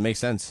 shit. Yeah, that makes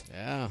sense.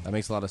 Yeah. That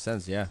makes a lot of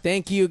sense, yeah.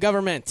 Thank you,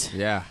 government.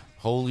 Yeah.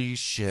 Holy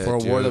shit, For a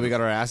war dude. that we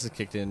got our asses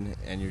kicked in,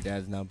 and your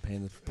dad's now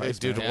paying the Hey, price.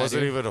 dude, man. it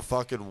wasn't even a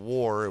fucking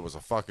war. It was a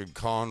fucking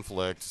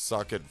conflict.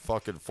 Sucking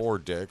fucking 4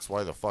 dicks.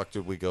 Why the fuck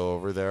did we go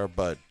over there?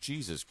 But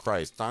Jesus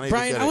Christ. Not even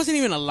Brian, gonna- I wasn't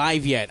even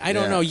alive yet. I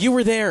don't Yeah. know. You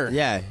were there.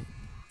 Yeah.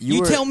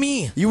 You were- tell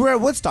me. You were at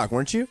Woodstock,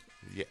 weren't you?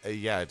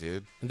 Yeah,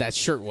 dude. That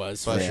shirt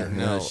was, for But sure.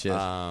 no no, shit.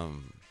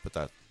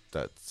 but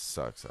that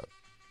sucks up.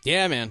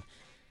 Yeah, man.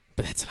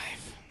 But that's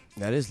life.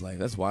 That is like,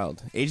 that's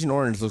wild. Agent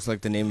Orange looks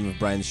like the name of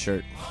Brian's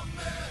shirt.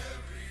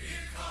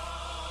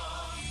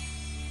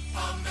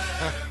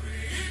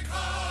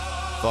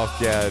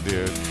 Fuck yeah,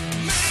 dude.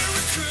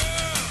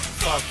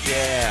 Fuck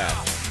yeah.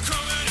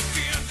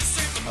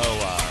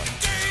 Oh,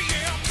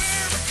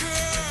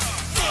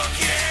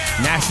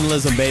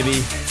 Nationalism,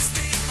 baby.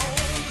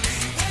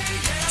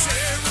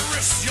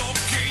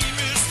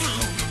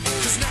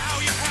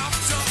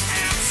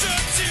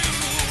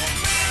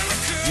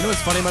 You know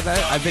what's funny about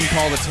that? I've been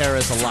called a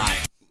terrorist a lot.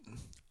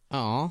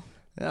 Oh.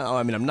 No,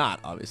 I mean, I'm not,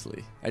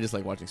 obviously. I just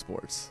like watching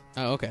sports.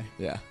 Oh, okay.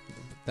 Yeah.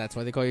 That's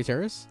why they call you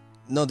terrorist?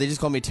 No, they just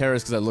call me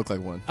terrorist because I look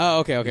like one. Oh,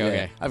 okay, okay, Yeah.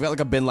 okay. I've got like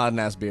a Bin Laden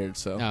ass beard,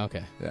 so. Oh,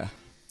 okay. Yeah.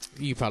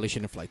 You probably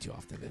shouldn't fly too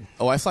often then.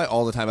 Oh, I fly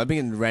all the time. I've been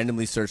getting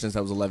randomly searched since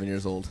I was 11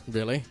 years old.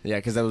 Really? Yeah,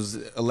 because I was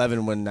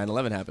 11 when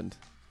 9/11 happened.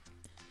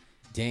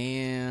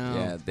 Damn.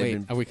 Yeah, they've Wait,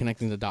 been- are we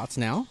connecting the dots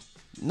now?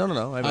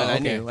 No. I okay.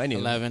 knew.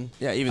 11.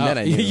 Yeah, even Oh, then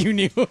I knew. you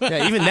knew.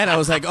 Yeah, even then I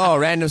was like, oh,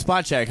 random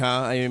spot check, huh?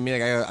 I mean,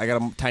 like I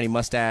got a tiny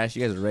mustache.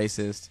 You guys are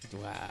racist.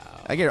 Wow.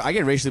 I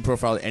get racially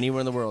profiled anywhere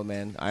in the world,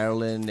 man.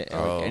 Ireland,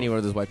 Oh. like,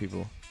 anywhere there's white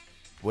people.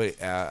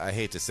 wait, I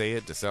hate to say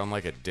it to sound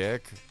like a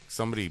dick.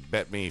 Somebody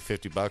bet me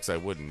 $50 I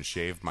wouldn't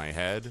shave my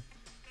head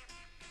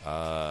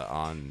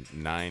on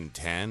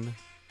 9/10,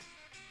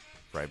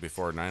 right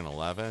before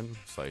 9/11.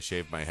 So I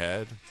shaved my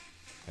head.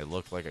 I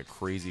looked like a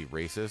crazy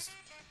racist.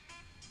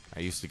 I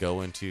used to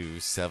go into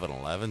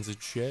 7-Elevens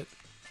and shit.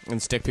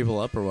 And stick people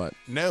up or what?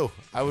 No,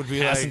 I would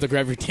be Ask like, him to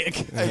grab your dick.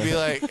 I'd be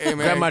like, hey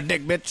man, Grab my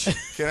dick, bitch.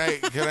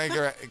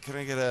 can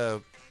I get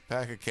a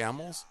pack of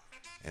Camels?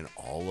 And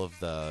all of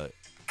the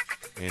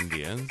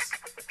Indians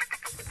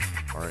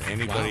or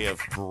anybody of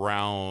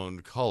brown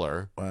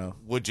color Wow.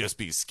 would just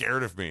be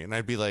scared of me, and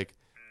I'd be like,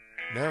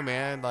 no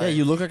man, like, Yeah,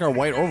 you look like our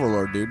white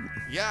overlord, dude.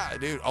 yeah,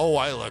 dude. Oh,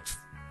 I looked.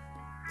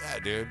 Yeah,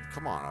 dude.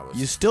 Come on, I was.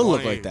 You still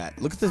look 20. like that.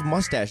 Look at this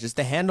mustache. It's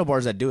the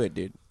handlebars that do it,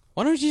 dude.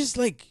 Why don't you just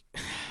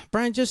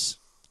Brian, just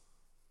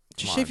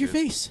Come on, shave your dude.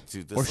 face.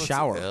 Dude, this Or looks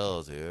shower.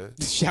 ill,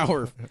 dude.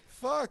 Shower.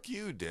 Fuck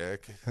you,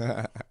 dick.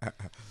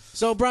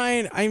 So,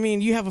 Brian, I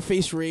mean, you have a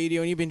face for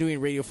radio, and you've been doing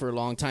radio for a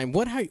long time.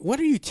 What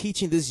are you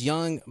teaching this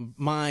young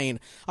mind?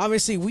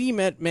 Obviously, we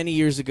met many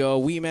years ago.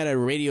 We met at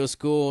radio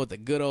school at the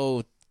good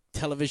old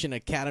Television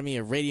Academy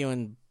of Radio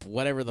and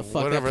whatever the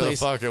fuck Whatever that the place.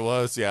 fuck it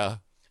was, yeah.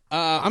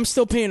 I'm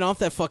still paying off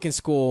that fucking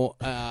school,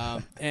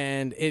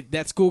 and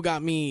that school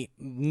got me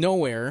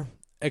nowhere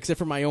except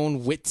for my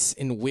own wits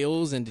and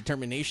wills and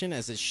determination,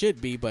 as it should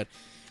be. But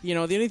you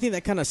know, the only thing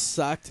that kind of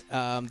sucked,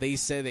 they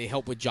said they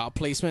helped with job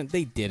placement.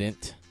 They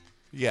didn't.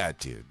 Yeah,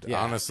 dude.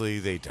 Yeah. Honestly,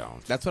 they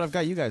don't. That's what I've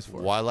got you guys for.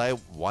 While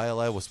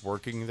I was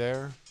working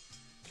there,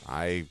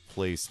 I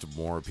placed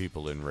more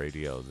people in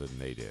radio than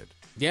they did.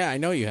 Yeah, I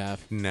know you have,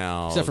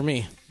 No, except for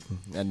me.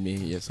 And me,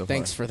 yeah, so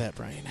Thanks far. for that,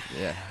 Brian.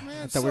 Yeah.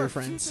 I thought we were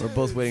friends. We're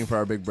both waiting for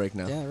our big break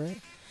now. Yeah, right.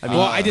 I mean,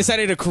 Well, I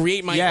decided to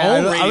create my yeah,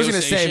 own I radio was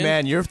gonna say, station.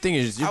 man, your thing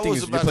is your I was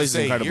your about to place is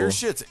say incredible. your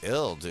shit's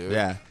ill, dude.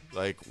 Yeah.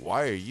 Like,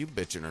 why are you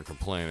bitching or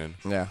complaining?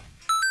 Yeah.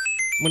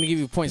 I'm gonna give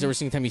you points every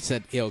single time you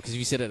said ill, because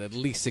you said it at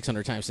least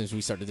 600 times since we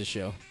started this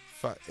show.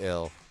 Fuck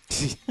ill.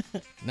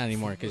 Not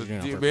anymore because you're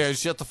doing it on Man, purpose.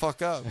 shut the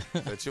fuck up.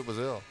 That shit was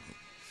ill.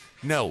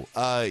 No,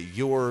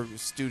 your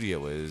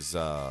studio is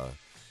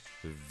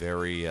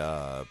very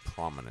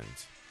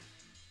prominent.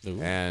 Ooh.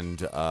 And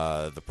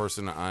the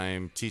person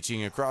I'm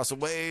teaching across the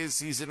ways,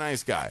 he's a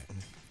nice guy.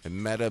 I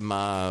met him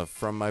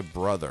from my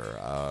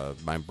brother.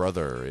 My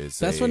brother is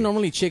That's what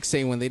normally chicks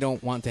say when they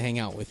don't want to hang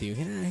out with you.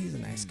 Yeah, he's a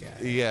nice guy.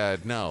 Yeah,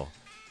 no.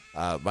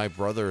 My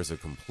brother is a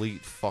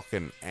complete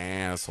fucking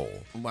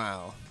asshole.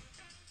 Wow.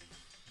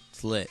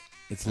 It's lit.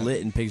 It's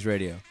lit in Pigs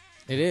Radio.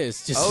 It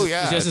is. Just, Oh,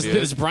 yeah, just as dude.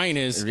 good as Brian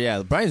is.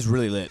 Yeah, Brian's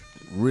really lit.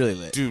 Really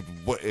lit. Dude,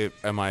 what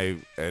am I?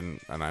 And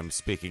I'm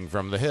speaking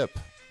from the hip.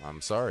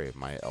 I'm sorry.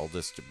 My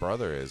eldest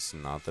brother is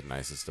not the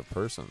nicest of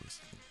persons.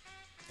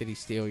 Did he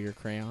steal your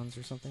crayons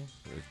or something?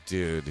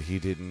 Dude, he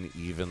didn't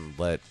even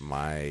let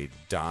my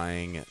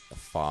dying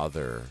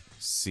father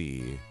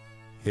see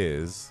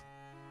his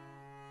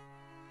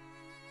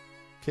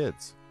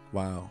kids.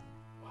 Wow.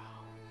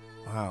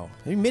 Wow.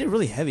 You made it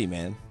really heavy,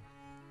 man.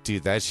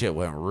 Dude, that shit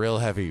went real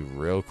heavy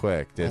real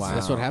quick. Didn't Wow. it?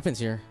 That's what happens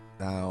here.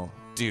 Wow.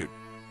 Dude.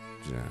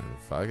 Yeah,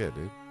 fuck it,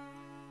 dude.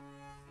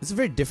 It's a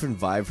very different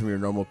vibe from your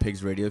normal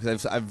Pigs Radio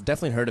because I've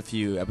definitely heard a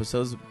few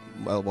episodes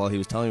while he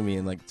was telling me,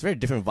 and like it's a very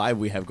different vibe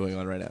we have going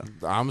on right now.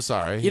 I'm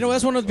sorry. You know,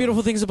 that's one of the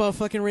beautiful things about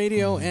fucking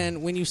radio.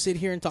 And when you sit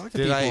here and talk to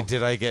people,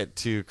 Did I get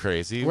too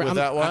crazy Where with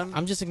that one?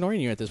 I'm just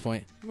ignoring you at this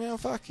point. Man,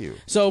 fuck you.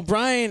 So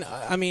Brian,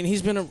 I mean,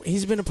 he's been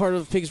a part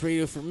of Pigs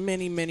Radio for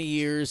many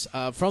years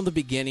from the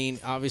beginning.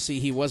 Obviously,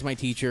 he was my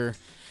teacher.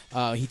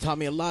 He taught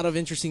me a lot of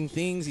interesting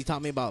things. He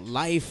taught me about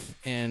life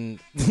and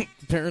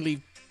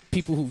apparently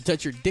people who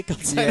touch your dick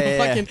outside of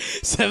fucking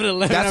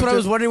 7-Eleven. That's what I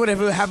was wondering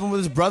what happened with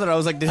his brother. I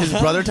was like, did his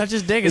brother touch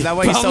his dick? Is that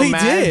why he's so Probably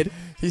mad? did.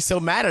 He's so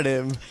mad at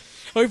him.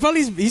 Oh,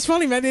 he's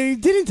probably mad that he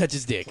didn't touch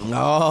his dick.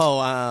 Oh,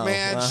 wow.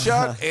 Man,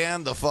 shut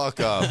and the fuck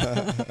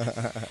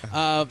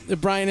up.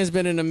 Brian has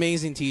been an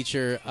amazing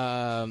teacher.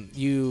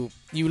 You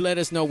let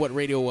us know what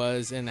radio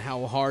was and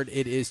how hard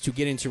it is to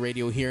get into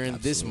radio here in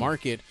this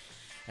market.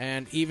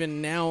 And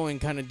even now, in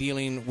kind of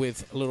dealing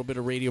with a little bit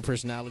of radio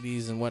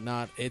personalities and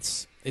whatnot,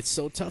 it's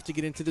so tough to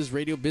get into this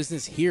radio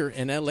business here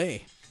in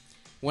L.A.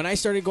 When I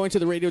started going to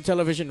the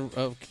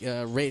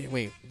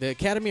the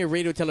Academy of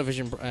Radio,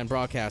 Television, and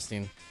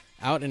Broadcasting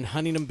out in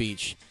Huntington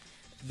Beach,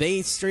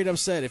 they straight up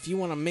said, if you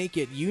want to make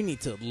it, you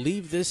need to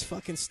leave this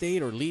fucking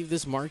state or leave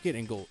this market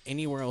and go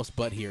anywhere else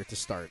but here to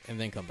start and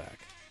then come back.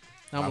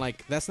 And I'm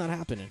like, that's not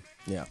happening.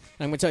 Yeah.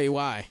 I'm going to tell you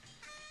why.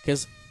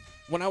 Because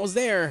when I was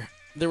there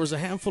was a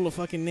handful of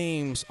fucking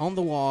names on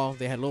the wall.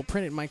 They had little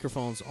printed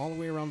microphones all the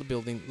way around the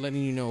building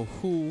letting you know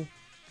who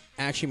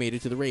actually made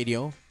it to the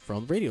radio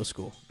from radio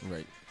school.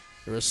 Right.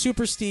 There was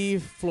Super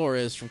Steve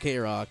Flores from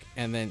K-Rock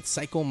and then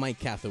Psycho Mike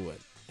Catherwood.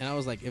 And I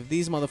was like, if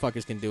these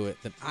motherfuckers can do it,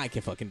 then I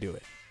can fucking do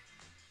it.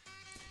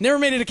 Never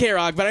made it to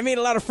K-Rock, but I made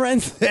a lot of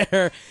friends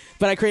there.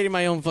 But I created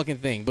my own fucking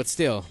thing. But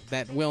still,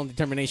 that will and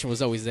determination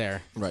was always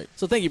there. Right.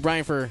 So thank you,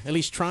 Brian, for at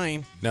least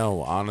trying.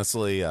 No,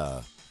 honestly,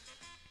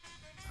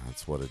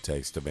 that's what it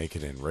takes to make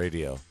it in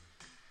radio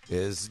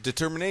is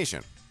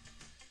determination.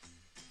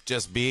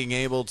 Just being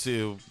able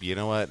to, you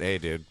know what? Hey,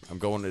 dude, I'm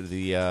going to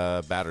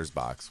the batter's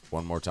box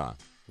one more time.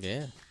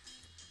 Yeah.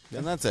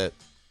 And that's it.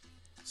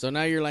 So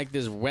now you're like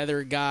this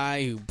weather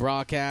guy who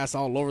broadcasts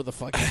all over the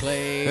fucking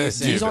place.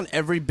 Dude, He's on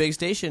every big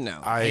station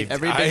now.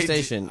 Every big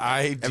station.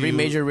 Every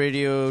major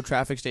radio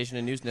traffic station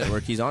and news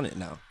network, he's on it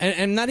now.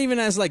 and not even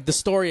as like the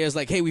story as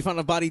like, hey, we found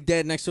a body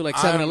dead next to like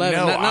 7-Eleven.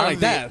 no, not I'm like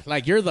that.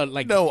 Like you're the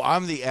like. No,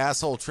 I'm the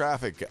asshole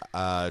traffic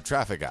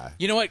guy.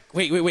 You know what?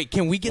 Wait.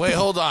 Can we get? Wait,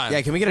 hold on.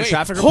 Yeah, can we get a Wait,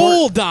 traffic report?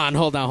 hold on.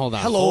 Hello.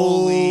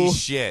 Holy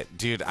shit,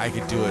 dude! I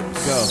could do it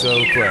so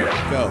quick.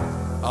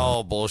 Go.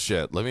 Oh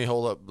bullshit! Let me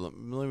hold up.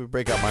 Let me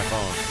break out my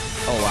phone.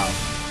 Oh,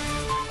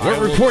 wow. We're I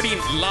will- reporting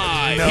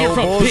live No here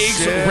from bullshit.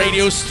 Pigs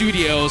Radio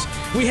Studios.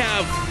 We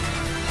have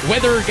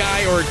weather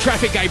guy or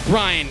traffic guy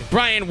Brian.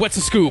 Brian, what's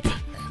the scoop?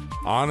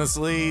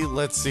 Honestly,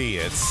 let's see.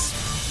 It's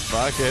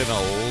fucking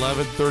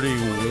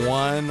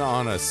 11:31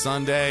 on a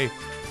Sunday.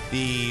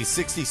 The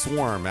 60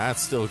 swarm,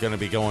 that's still going to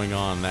be going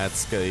on.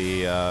 That's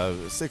the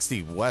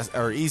 60 west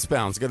or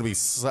eastbound is going to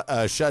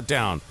be shut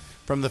down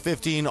from the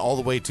 15 all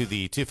the way to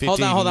the 215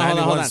 Hold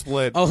 91 on.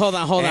 split. Oh, hold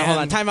on.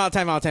 And- Time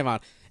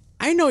out.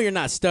 I know you're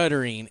not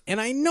stuttering, and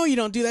I know you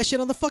don't do that shit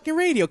on the fucking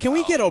radio. Can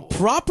we get a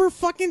proper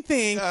fucking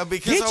thing?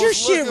 because I Get your was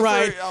shit looking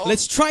right. for-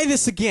 Let's try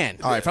this again.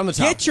 All right, from the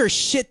top. Get your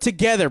shit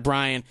together,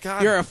 Brian.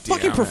 God You're a damn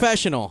fucking it.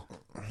 professional.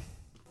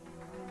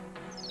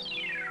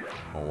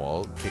 Oh,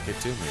 well, kick it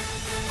to me.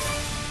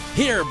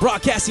 Here,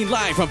 broadcasting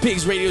live from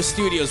Pigs Radio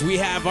Studios, we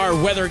have our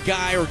weather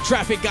guy or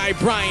traffic guy,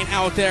 Brian,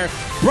 out there.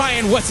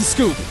 Brian, what's the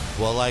scoop?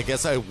 Well, I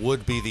guess I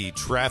would be the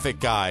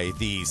traffic guy,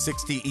 the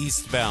 60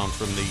 eastbound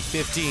from the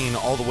 15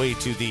 all the way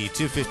to the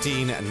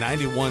 215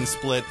 91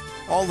 split.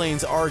 All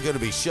lanes are going to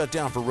be shut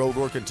down for road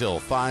work until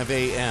 5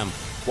 a.m.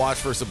 Watch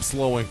for some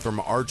slowing from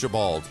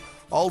Archibald.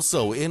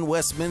 Also in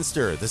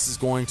Westminster, this is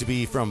going to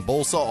be from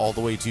Bolsa all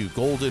the way to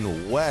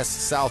Golden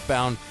West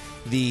southbound.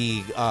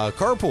 The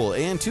carpool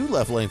and 2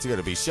 left lanes are going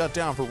to be shut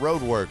down for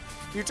road work.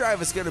 Your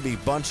drive is going to be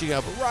bunching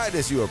up right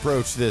as you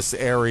approach this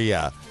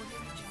area.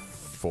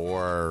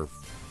 For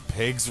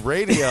Pigs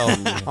Radio,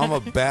 I'm a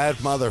bad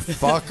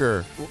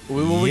motherfucker.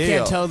 We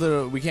Yeah.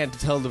 can't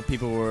tell the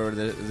people where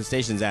the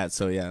station's at.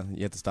 So yeah,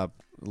 you have to stop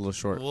a little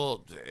short.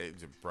 Well,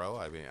 bro,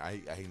 I mean, I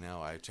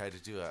know. I tried to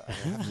do it.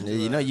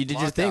 You know, you did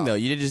your thing though.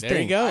 You did your There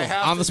thing. you go. I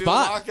have On to the do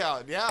spot. a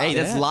lockout. Yeah. Hey,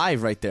 that's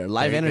live right there.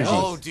 Live There you energy.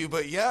 go. Oh, dude,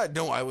 but yeah,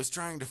 no, I was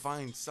trying to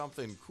find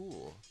something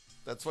cool.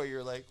 That's why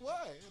you're like, why?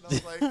 And I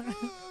was like, I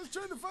was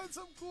trying to find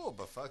something cool,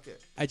 but fuck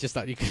it. I just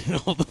thought you couldn't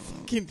hold the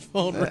fucking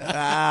phone. Right.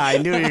 I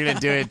knew you were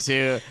gonna do it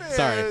too.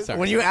 Sorry.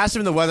 When you asked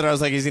him the weather, I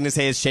was like, he's gonna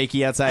say it's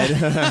shaky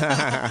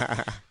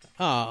outside.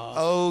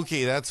 Oh,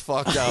 Okay, that's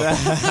fucked up.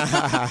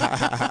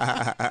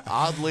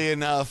 Oddly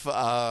enough,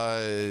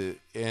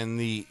 in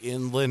the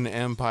inland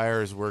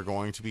empires, we're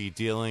going to be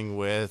dealing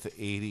with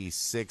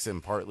 86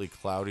 and partly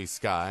cloudy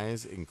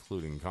skies,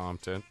 including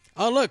Compton.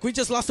 oh, look, we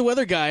just lost the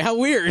weather guy. How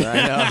weird.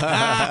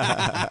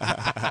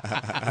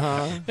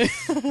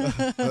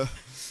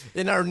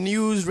 In our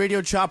news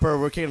radio chopper,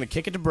 we're gonna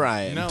kick it to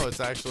Brian. No, it's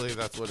actually,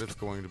 that's what it's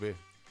going to be.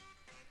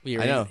 You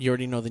I know. You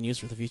already know the news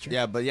for the future.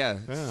 Yeah, but yeah.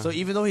 Yeah. So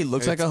even though he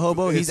looks like a It's-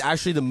 hobo, he's it's-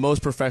 actually the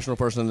most professional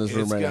person in this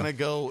room It's right gonna now.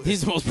 go.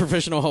 He's the most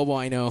professional hobo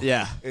I know.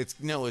 Yeah. It's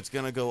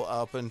gonna go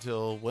up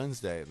until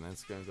Wednesday, and then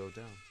it's gonna go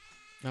down.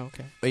 Oh,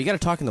 okay. But you got to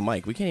talk in the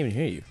mic. We can't even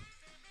hear you.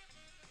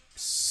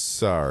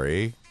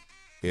 Sorry,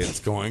 it's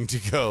going to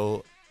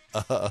go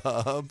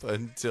up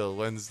until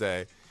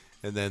Wednesday,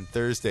 and then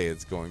Thursday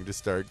it's going to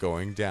start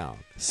going down.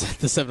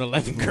 The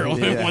 7-Eleven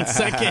girl in 1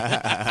 second.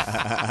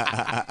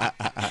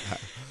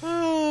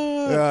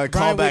 Brian, we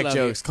Callback love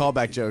jokes.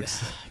 Callback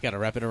jokes. Got to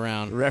wrap it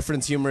around.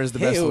 Reference humor is the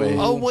Hey, best way.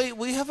 Oh wait,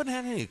 we haven't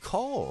had any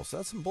calls.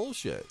 That's some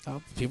bullshit.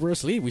 Oh, people were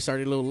asleep. We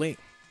started a little late.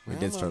 We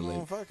did start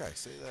late. Fuck, I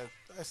say that.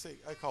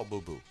 I call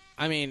boo boo.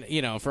 I mean,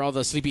 you know, for all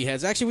the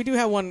sleepyheads. Actually, we do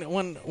have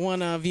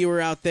one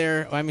viewer out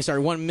there.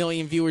 1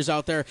 million viewers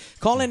out there.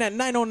 Call in at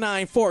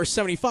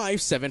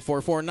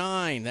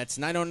 909-475-7449. That's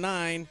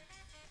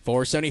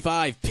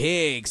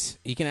 909-475-PIGS.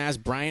 You can ask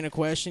Brian a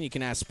question. You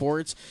can ask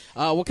sports.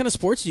 What kind of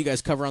sports do you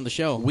guys cover on the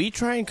show? We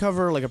try and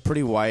cover like a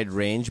pretty wide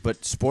range,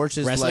 but sports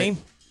is Wrestling?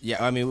 like,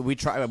 yeah, I mean, we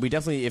try. We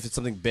definitely, if it's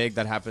something big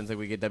that happens, like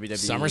we get WWE.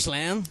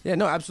 SummerSlam? Yeah,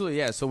 no, absolutely,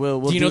 yeah. So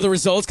we'll Do you know the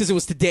results? Because it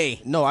was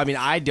today. No, I mean,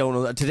 I don't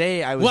know.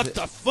 Today I was. What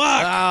the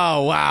fuck?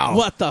 Oh wow!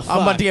 What the I'm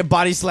about fuck? to get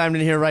body slammed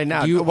in here right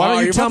now. You Why are. don't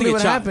you You're tell about to me get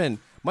what chopped. happened?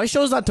 My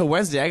show's not till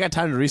Wednesday. I got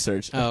time to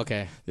research. Oh,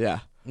 okay. Yeah,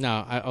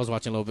 No, I was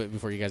watching a little bit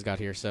before you guys got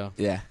here, so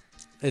yeah.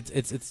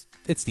 it's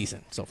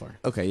decent so far.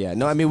 Okay, yeah.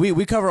 No, I mean,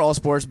 we cover all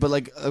sports, but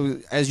like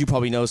as you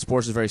probably know,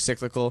 sports is very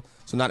cyclical,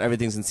 so not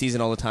everything's in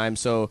season all the time.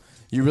 So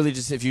you really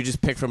just, if you just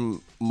pick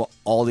from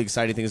all the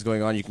exciting things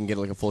going on, you can get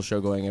like a full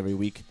show going every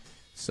week.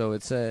 So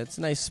it's a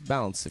nice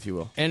balance, if you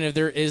will. And if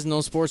there is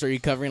no sports, are you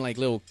covering like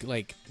little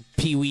like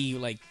pee-wee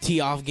like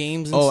tee-off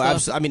games and Oh, stuff?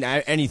 absolutely. I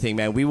mean, anything,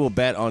 man. We will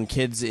bet on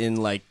kids in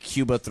like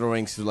Cuba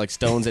throwing like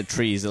stones at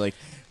trees. Like,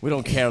 we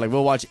don't care. Like,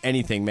 we'll watch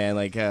anything, man.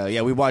 Like, yeah,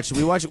 I watch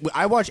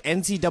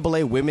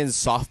NCAA women's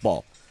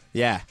softball.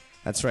 Yeah,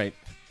 that's right.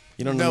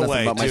 You don't know No nothing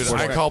way, about my dude.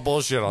 sport. I call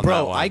bullshit on that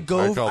Bro, one. I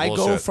go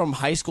bullshit. from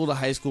high school to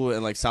high school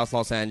in like South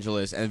Los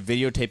Angeles and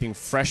videotaping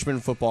freshman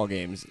football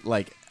games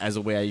like as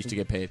a way I used to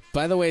get paid.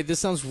 By the way, this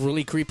sounds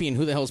really creepy, and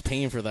who the hell's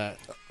paying for that?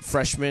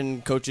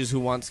 Freshman coaches who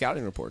want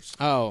scouting reports.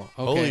 Oh, okay.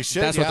 Holy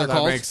shit! That's yeah, what they're that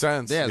called? makes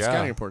sense. Yeah,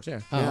 scouting reports. Yeah.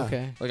 Oh, Yeah.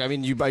 okay. Like, I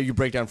mean, you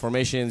break down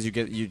formations. You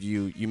get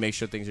you make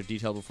sure things are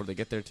detailed before they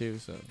get there too.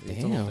 So it's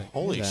a whole Damn. thing.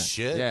 Holy Look at that.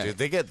 shit! Yeah. Did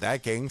they get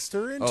that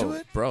gangster into Oh,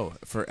 it? bro,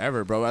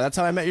 forever, bro. That's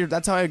how I met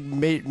That's how I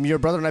made your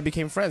brother and I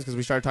became friends because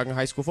we started talking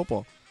high school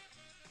football.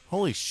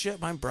 Holy shit!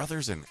 My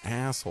brother's an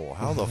asshole.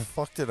 How the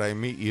fuck did I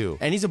meet you?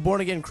 And he's a born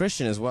again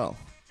Christian as well.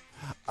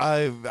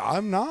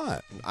 I'm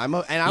not. I'm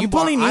You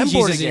probably need I'm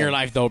born Jesus in again. your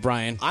life, though,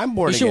 Brian. I'm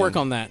born You should again. work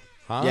on that.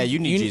 Huh? Yeah, you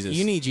need Jesus.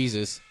 You need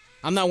Jesus.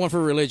 I'm not one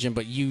for religion,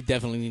 but you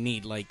definitely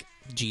need like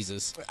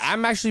Jesus.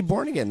 I'm actually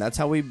born again. That's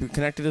how we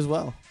connected as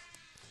well.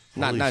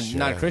 Holy Not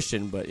shit.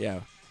 Christian, but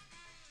yeah,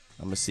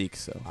 I'm a Sikh.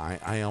 So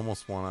I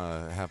almost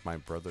want to have my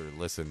brother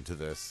listen to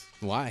this.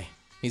 Why?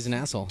 He's an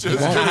asshole.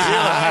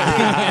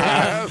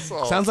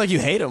 sounds like you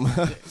hate him.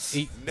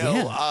 No.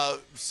 Yeah.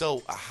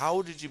 So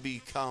how did you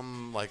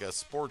become like a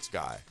sports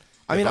guy?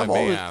 I mean, if I've may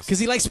always- ask? Because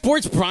he likes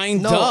sports,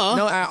 Brian. No, Duh.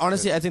 no.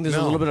 Honestly, I think there's a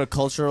No. little bit of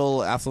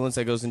cultural affluence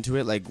that goes into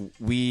it. Like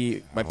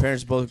my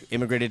parents both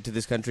immigrated to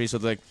this country, so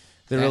like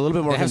they're a little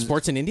bit more. They have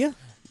sports in India?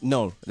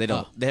 No, they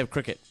don't. Oh. They have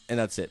cricket, and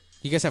that's it.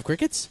 You guys have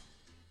crickets?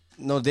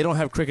 No, they don't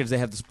have crickets. They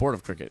have the sport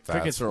of cricket.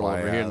 Crickets That's are all why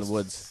over I here in the asked.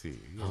 woods. See.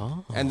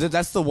 And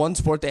that's the one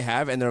sport they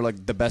have, and they're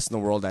like the best in the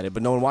world at it.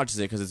 But no one watches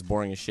it because it's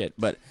boring as shit.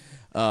 But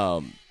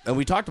and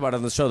we talked about it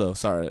on the show though.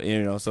 Sorry,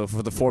 so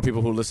for the 4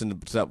 people who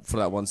listened to that, for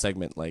that one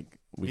segment, like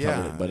we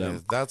covered it.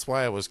 But that's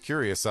why I was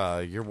curious.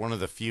 You're one of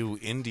the few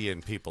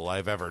Indian people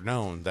I've ever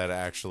known that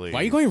actually.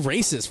 Why are you going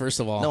racist, first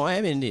of all? no, I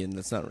am Indian.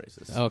 That's not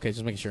racist. Oh, okay,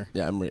 just making sure.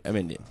 Yeah, I'm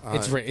Indian.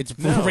 It's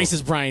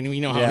racist Brian. We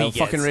know how Yeah, he gets.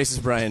 fucking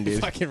racist Brian,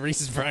 dude. Fucking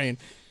racist Brian.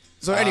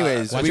 So,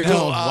 anyways, Watch we your go.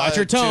 tone. Watch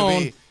your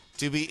tone.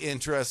 to be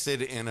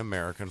interested in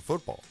American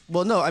football?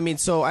 Well, no, I mean,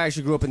 so I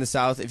actually grew up in the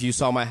South. If you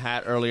saw my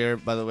hat earlier,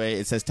 by the way,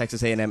 it says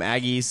Texas A&M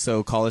Aggies.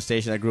 So College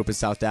Station, I grew up in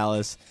South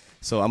Dallas.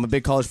 So I'm a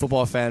big college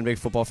football fan, big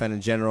football fan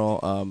in general.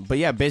 But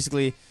yeah,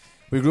 basically,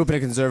 we grew up in a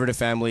conservative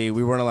family.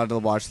 We weren't allowed to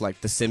watch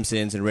like The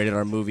Simpsons and rated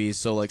R movies.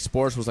 So like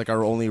sports was like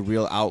our only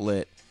real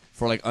outlet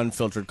for like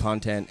unfiltered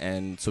content.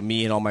 And so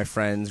me and all my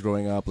friends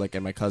growing up, like,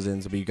 and my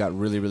cousins, we got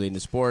really, really into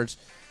sports.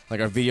 Like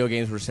our video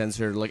games were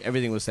censored, like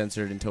everything was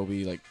censored until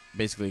we like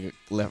basically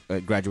left,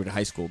 graduated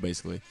high school,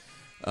 basically.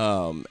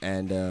 So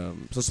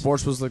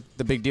sports was like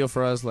the big deal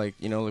for us. Like,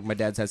 you know, like my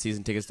dad's had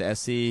season tickets to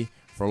SC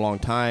for a long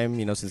time.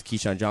 You know, since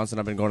Keyshawn Johnson,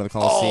 I've been going to the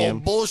Coliseum. Oh,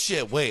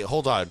 bullshit. Wait,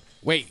 hold on.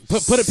 Wait,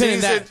 put a pin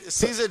in that.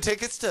 Season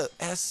tickets to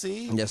SC?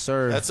 Yes,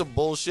 sir. That's a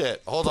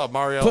bullshit. Hold on,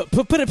 Mario.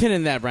 Put a pin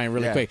in that, Brian,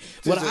 really Yeah. quick.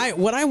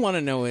 What I want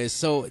to know is,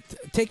 so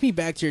take me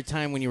back to your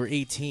time when you were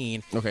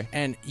 18, Okay.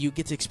 and you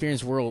get to experience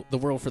the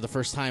world for the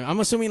first time. I'm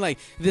assuming like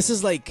this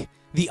is like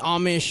the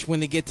Amish when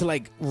they get to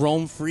like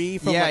roam free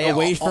from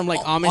away from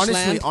like Amish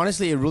land.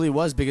 Honestly, it really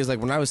was, because like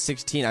when I was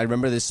 16, I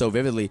remember this so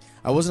vividly.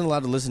 I wasn't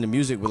allowed to listen to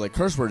music with like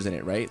curse words in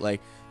it, right?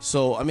 Like,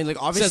 so I mean,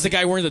 like obviously, Says the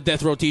guy wearing the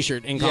Death Row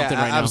T-shirt in Compton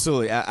right now.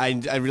 Absolutely.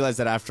 I realized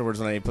that afterwards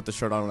when I put the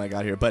shirt on when I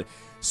got here. But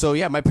so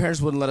yeah, my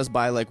parents wouldn't let us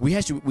buy, like, we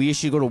used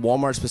to go to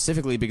Walmart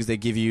specifically because they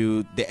give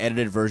you the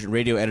edited version,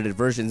 radio edited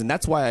versions, and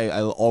that's why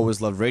I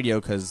always loved radio,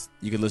 because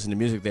you could listen to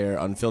music there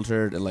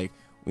unfiltered and like,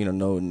 you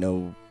know,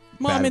 no.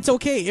 Mom, bad- it's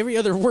okay. Every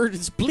other word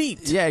is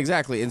bleat. Yeah,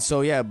 exactly. And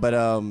so yeah, but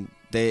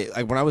they,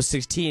 like, when I was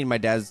 16, my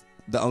dad's,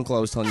 the uncle I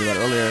was telling you about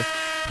earlier,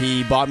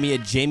 he bought me a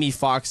Jamie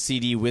Foxx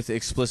CD with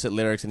explicit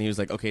lyrics, and he was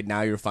like, "Okay,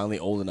 now you're finally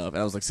old enough."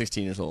 And I was like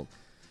 16 years old.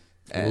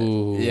 And,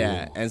 Ooh.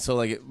 yeah, and so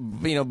like,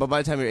 you know, but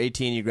by the time you're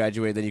 18, you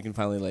graduate, then you can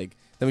finally like,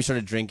 then we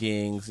started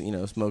drinking, you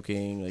know,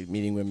 smoking, like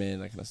meeting women,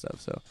 that kind of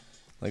stuff. So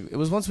like, it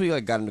was once we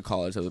like got into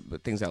college, so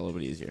things got a little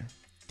bit easier.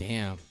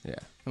 Damn. Yeah.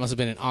 It must have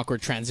been an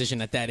awkward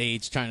transition at that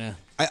age, trying to.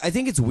 I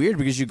think it's weird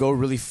because you go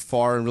really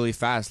far and really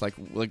fast. Like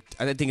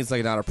I think it's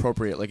like not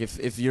appropriate. Like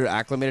if you're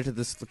acclimated to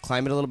this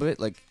climate a little bit,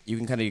 like you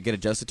can kind of get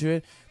adjusted to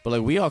it. But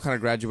like we all kind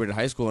of graduated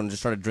high school and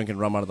just started drinking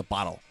rum out of the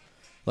bottle.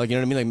 Like, you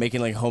know what I mean? Like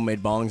making like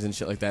homemade bongs and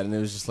shit like that. And it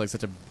was just like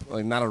such a,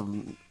 like, not a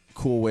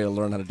cool way to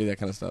learn how to do that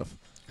kind of stuff.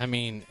 I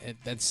mean,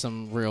 that's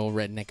some real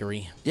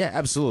redneckery. Yeah,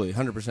 absolutely,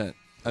 100%.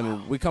 I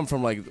mean, we come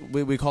from like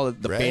we call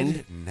it the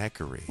pind.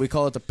 Redneckery. We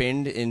call it the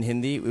pind in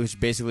Hindi, which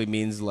basically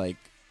means like,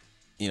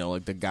 you know,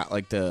 like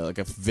like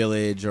a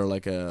village or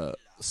like a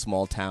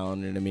small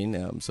town. You know what I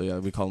mean? So yeah,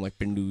 we call them like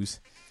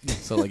pindus.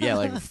 So like, yeah,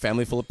 like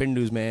family full of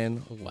pindus,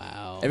 man.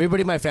 Wow.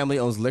 Everybody in my family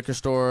owns liquor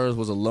stores.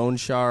 Was a loan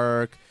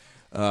shark.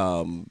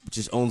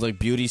 Just owns like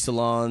beauty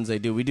salons.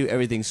 We do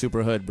everything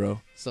super hood,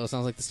 bro. So it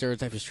sounds like the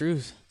stereotype is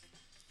true.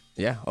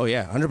 Yeah. Oh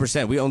yeah.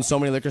 100%. We own so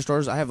many liquor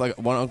stores. I have like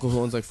one uncle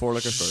who owns like 4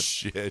 liquor stores.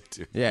 Shit,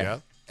 dude. Yeah.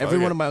 Every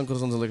one of my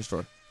uncles owns a liquor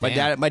store.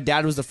 Damn. My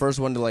dad was the first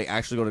one to like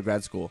actually go to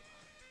grad school,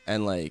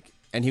 and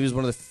he was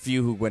one of the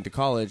few who went to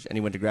college, and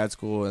he went to grad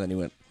school, and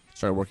then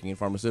started working in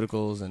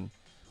pharmaceuticals, and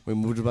we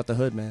moved about the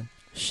hood, man.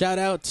 Shout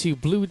out to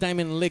Blue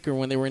Diamond Liquor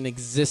when they were in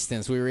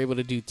existence. We were able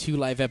to do 2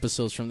 live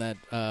episodes from that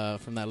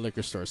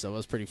liquor store, so it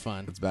was pretty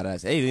fun. It's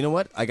badass. Hey, you know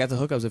what? I got the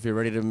hookups if you're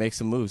ready to make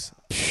some moves.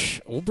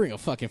 We'll bring a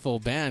fucking full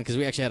band because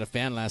we actually had a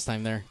band last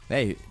time there.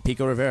 Hey,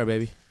 Pico Rivera,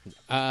 baby.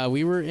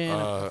 We were in.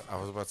 I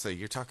was about to say,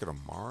 you're talking to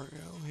Mario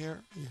here?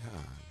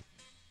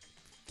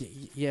 Yeah.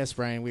 Yes,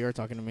 Brian, we are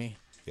talking to me.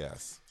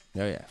 Yes.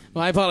 Oh yeah.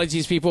 My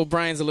apologies, people.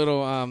 Brian's a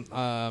little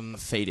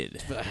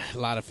Faded. a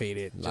lot of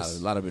faded. A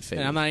lot of it faded.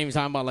 And I'm not even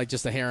talking about like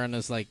just the hair on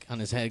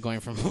his head going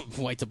from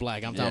white to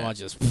black. I'm talking about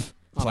just on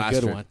a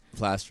plastered. good one.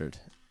 Plastered.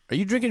 Are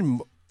you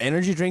drinking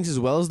energy drinks as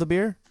well as the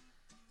beer?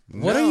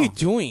 What are you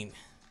doing?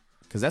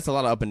 Because that's a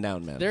lot of up and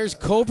down, man. There's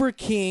Cobra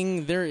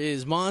King. There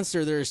is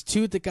Monster. There's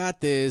Two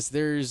Tecates.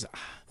 There's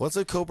What's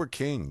a Cobra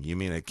King? You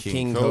mean a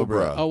King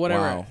Cobra? Cobra. oh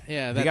whatever. Wow.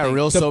 Yeah, He got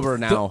real sober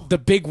now. The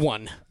big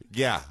one.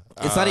 Yeah.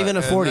 It's not even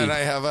a 40. And then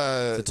I have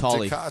a It's a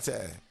Tolly.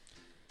 Tecate.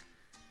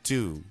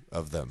 2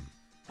 of them.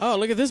 Oh,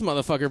 look at this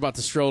motherfucker about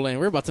to stroll in.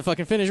 We're about to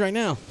fucking finish right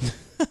now.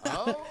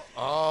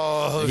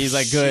 Oh, He's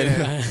like, shit.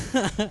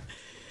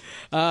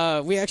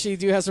 good. We actually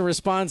do have some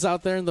response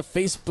out there in the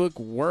Facebook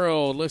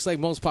world. Looks like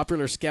most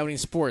popular scouting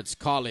sports: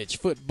 college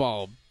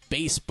football,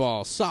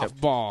 baseball,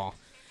 softball,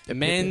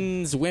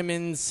 men's,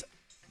 women's,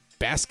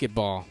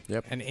 basketball.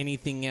 Yep. And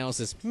anything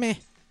else is meh.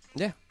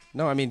 Yeah.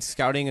 No, I mean,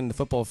 scouting in the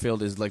football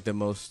field is like the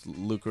most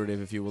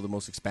lucrative, if you will, the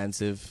most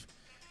expensive.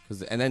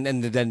 And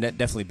then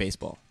definitely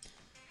baseball.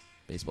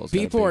 Baseball's got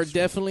a People big are sport.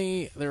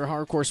 definitely they're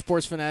hardcore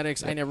sports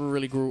fanatics. I never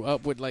really grew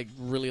up with like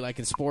really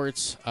liking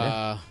sports.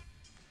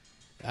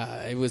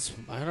 It was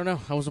I don't know.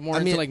 I was more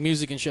into like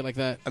music and shit like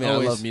that. I mean,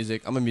 Always. I love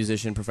music. I'm a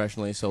musician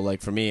professionally, so like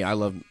for me,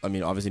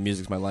 obviously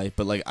music's my life,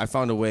 but like I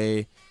found a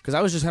way because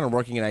I was just kind of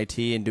working in IT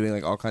and doing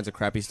like all kinds of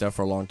crappy stuff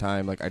for a long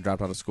time. Like I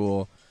dropped out of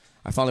school.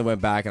 I finally went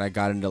back and I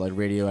got into like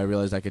radio. I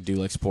realized I could do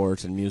like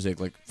sports and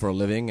music like for a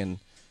living, and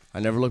I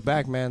never looked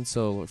back, man.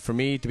 So for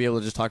me to be able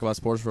to just talk about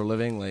sports for a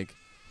living, like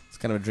It's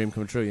kind of a dream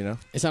come true, you know?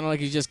 It sounded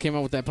like you just came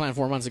up with that plan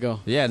 4 months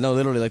ago. Yeah, no,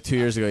 literally like 2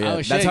 years ago. Yeah,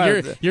 Oh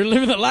shit, you're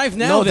living the life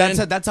now. No, then.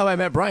 that's how I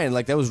met Brian.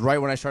 Like that was right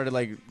when I started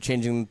like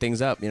changing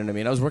things up. You know what I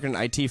mean? I was working in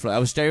IT I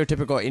was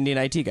stereotypical Indian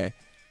IT guy.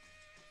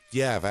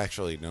 Yeah, I've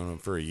actually known him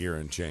for a year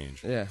and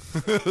change. Yeah,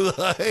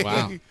 Like,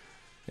 Wow.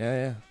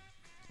 yeah.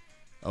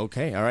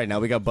 Okay, all right. Now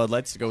we got Bud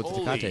Lights to go with the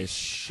Holy Tecates.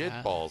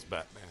 shitballs,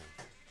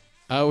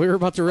 Batman. We were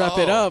about to wrap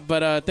it Oh. up,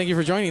 but thank you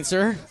for joining,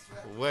 sir.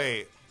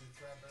 Wait.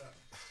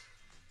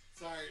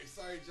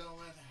 Sorry,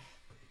 gentlemen.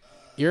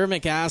 You're a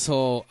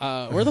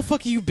McAsshole. Where the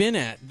fuck have you been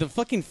at? The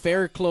fucking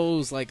fair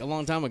closed like a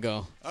long time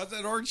ago. I was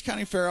at Orange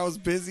County Fair. I was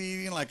busy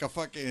eating like a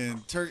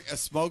fucking a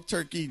smoked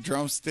turkey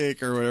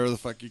drumstick or whatever the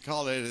fuck you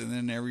call it, and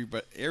then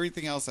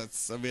everything else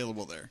that's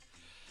available there,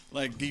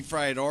 like deep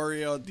fried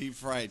Oreo, deep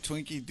fried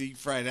Twinkie, deep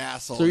fried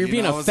asshole. So you're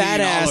being I a was fat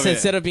eating all ass of it.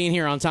 instead of being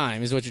here on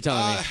time, is what you're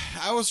telling me.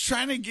 I was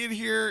trying to get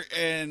here,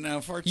 and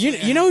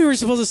unfortunately, You know we were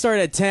supposed to start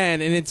at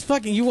 10, and it's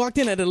fucking. You walked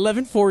in at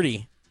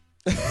 11:40.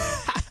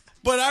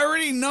 But I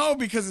already know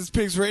because it's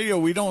Pigs Radio.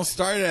 We don't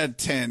start at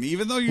 10,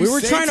 even though you. We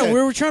were say trying to- 10.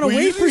 we were trying to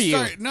wait usually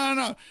for you.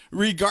 No.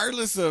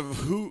 Regardless of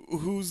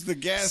who's the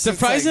guest. it's like-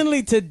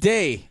 Surprisingly,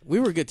 today we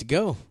were good to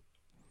go.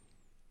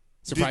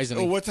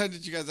 Surprisingly, what time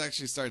did you guys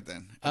actually start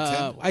then?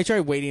 At 10? I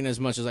tried waiting as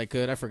much as I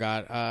could. I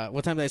forgot.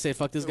 What time did I say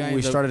fuck this guy?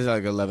 We started at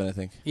like 11, I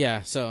think,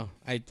 Yeah, so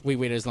we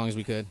waited as long as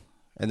we could.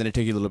 and then it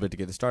took you a little bit to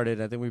get it started.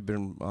 I think we've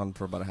been on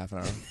for about a half an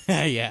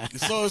hour. Yeah.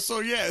 So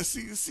yeah,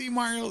 see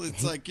Mario,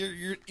 it's like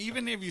you're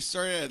even if you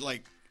started at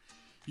like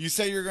you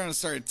say you're going to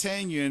start at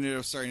 10, you ended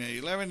up starting at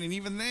 11, and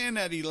even then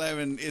at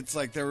 11 it's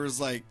like there was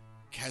like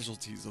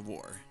casualties of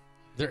war.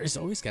 There is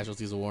always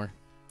casualties of war.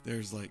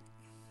 There's like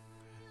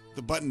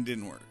the button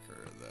didn't work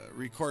or the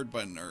record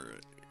button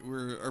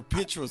or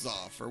pitch was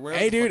off or whatever.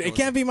 Hey, dude, it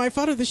can't be my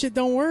fault if the shit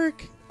don't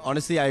work.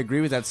 Honestly, I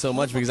agree with that so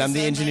much because I'm the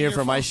Is that engineer not for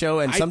your my fault? show,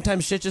 and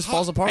sometimes shit just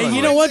falls apart. And on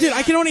you me. know what, dude?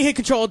 I can only hit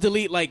Control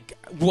Delete like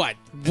what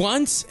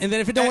once, and then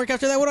if it don't work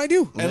after that, what do I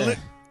do? And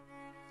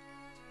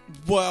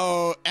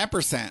well,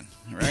 ampersand,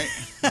 right?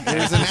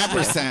 There's an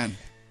ampersand.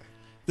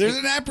 There's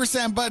an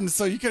ampersand button,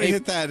 so you could have Hey-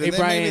 hit that, hey, and then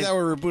Brian. maybe that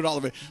would reboot all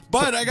of it.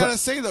 But I gotta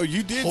say though,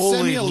 you did send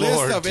Holy me a list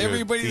Lord, of dude.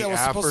 everybody The that was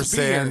supposed to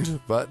be here.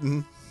 ampersand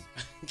button.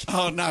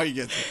 Oh, now he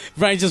gets it.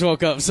 Brian just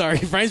woke up. Sorry,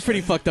 Brian's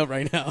pretty fucked up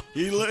right now.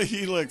 He looks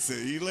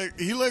it.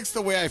 He looks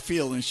the way I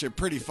feel and shit.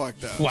 Pretty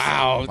fucked up.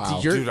 Wow,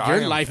 Your Dude, I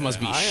am- life must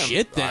be I am-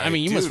 shit. Then I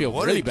mean, you must dude, feel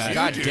what really did bad. you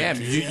God do, damn,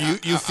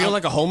 dude? you feel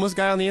like a homeless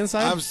guy on the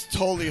inside? I'm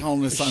totally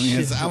homeless on the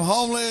inside. I'm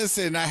homeless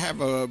and I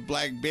have a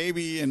black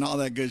baby and all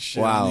that good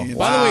shit. Wow. on the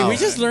By inside. the way, Wow. we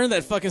just learned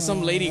that fucking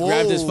some lady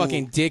grabbed his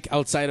fucking dick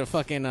outside of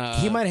fucking.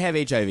 He might have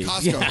HIV.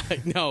 Costco. Yeah,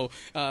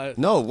 no.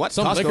 No, what?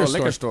 Some Costco,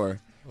 liquor store.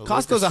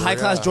 Costco's a high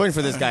class joint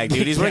for this guy,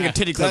 dude. He's wearing a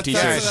titty club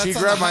That's- t-shirt. that's- She on the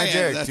grabbed my high end.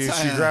 dick, That's dude.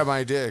 high She end. grabbed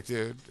my dick,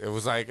 dude. It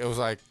was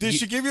like Did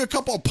she give you a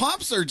couple of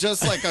pumps or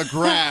just like a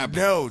grab?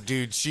 No,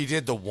 dude, she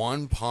did the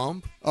one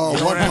pump. Oh, you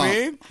know one what pump. I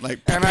mean? Like,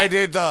 and I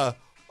did the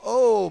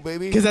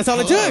baby. Because that's all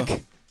it Hello.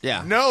 took.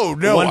 Yeah. No,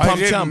 One I pump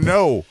didn't. chump.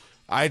 No,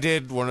 I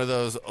did one of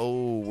those.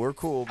 Oh, we're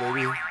cool,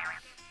 baby.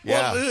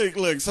 Yeah. Well,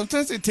 look.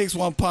 Sometimes it takes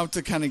one pump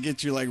to kind of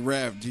get you like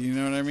revved. You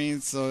know what I mean?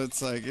 So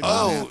it's like, it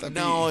doesn't have Oh to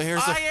no, be-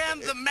 here's the. I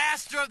am the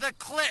master of the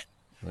clit.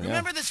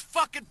 Remember this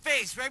fucking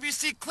face. Wherever you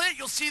see clit,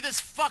 you'll see this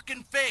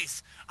fucking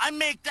face. I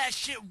make that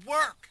shit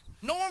work.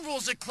 No one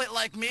rules a clit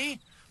like me.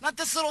 Not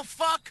this little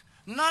fuck.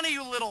 None of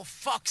you little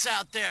fucks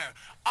out there.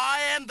 I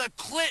am the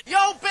clit.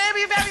 Yo, baby,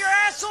 you've had your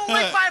asshole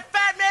licked by a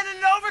fat man in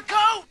an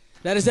overcoat.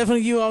 That is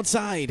definitely you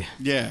outside.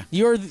 Yeah.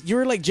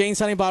 You're like Jane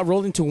Silent Bob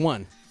rolled into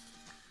one.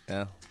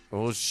 Yeah.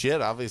 Well, shit.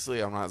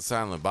 Obviously, I'm not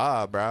Silent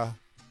Bob, bro.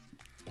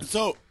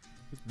 So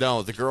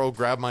No, the girl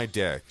grabbed my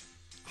dick.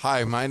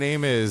 Hi, my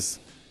name is.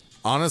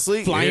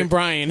 Honestly, Flying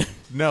Brian.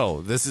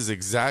 No, this is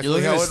exactly You're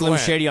looking how at it Slim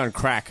went. Shady on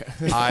crack.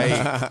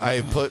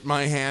 I put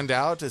my hand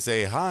out to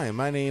say hi.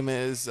 My name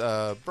is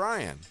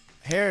Brian,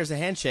 Here's a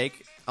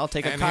handshake. I'll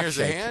take a and cock here's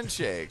shake. a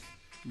handshake.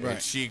 Right.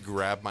 And she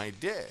grabbed my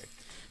dick.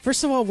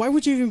 First of all, why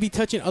would you even be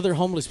touching other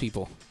homeless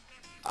people?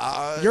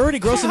 You're already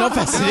gross enough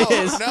as it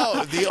is.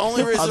 No, the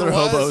only reason Other was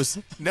hobos.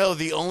 no.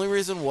 The only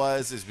reason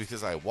is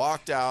because I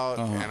walked out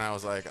and I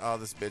was like, "Oh,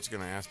 this bitch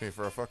gonna ask me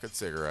for a fucking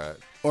cigarette."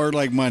 or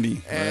like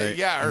money, right?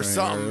 yeah, or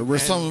something. or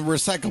something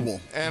recyclable.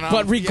 And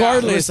But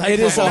regardless, it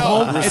is a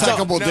home. It's a,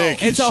 Recyclable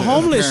dick. it's a Shit,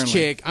 homeless apparently.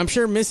 chick. I'm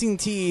sure missing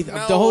teeth.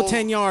 No, the whole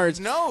 10 yards.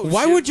 no,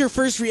 Why she- would your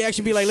first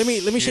reaction be like, let me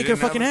shake her didn't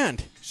fucking have a-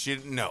 hand? She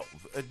no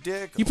a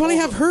dick. You probably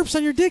over- have herpes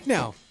on your dick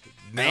now.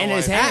 No, And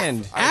his I-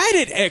 hand.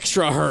 Added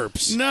extra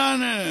herpes. No.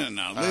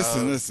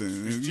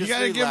 Listen. You just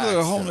gotta give the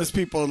relax, homeless dude.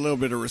 people a little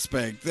bit of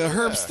respect. The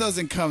herbs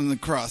doesn't come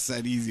across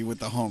that easy with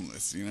the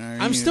homeless. You know, what I I'm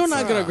mean? still It's,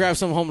 not gonna grab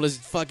some homeless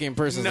fucking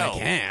person's No.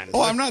 hand.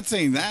 Oh, I'm not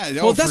saying that.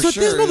 Well, that's for what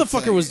this sure. It's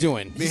motherfucker was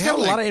doing. They He's have got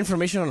a like, lot of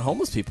information on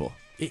homeless people.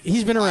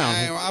 He's been around.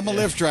 I'm a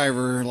Lyft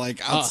driver,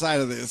 like outside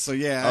of this. So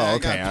yeah, Oh, I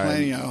okay, got all right.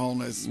 plenty of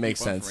homeless.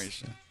 Makes people sense.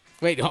 information.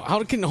 Wait,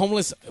 how can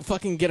homeless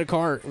fucking get a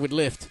car with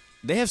Lyft?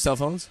 They have cell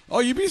phones. Oh,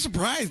 you'd be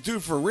surprised,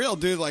 dude. For real,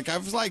 dude. Like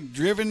I've like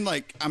driven,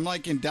 like I'm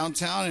like in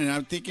downtown, and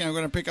I'm thinking I'm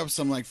gonna pick up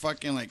some like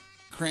fucking like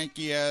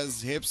cranky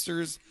ass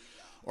hipsters.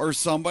 or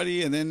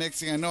somebody, and then next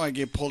thing I know, I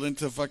get pulled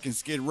into fucking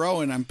Skid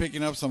Row, and I'm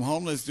picking up some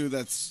homeless dude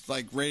that's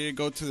like ready to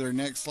go to their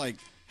next like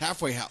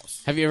halfway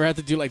house. Have you ever had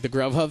to do like the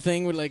Grubhub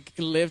thing with like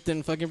lift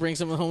and fucking bring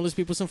some homeless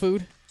people some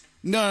food?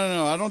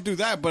 No, I don't do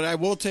that, but I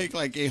will take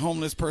like a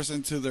homeless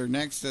person to their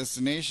next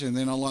destination.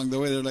 Then along the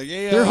way, they're like,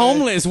 "Hey, They're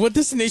homeless. What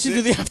destination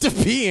do they have to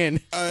be in?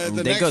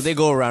 They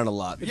go around a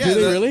lot. Yeah, do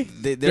they really?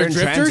 They're in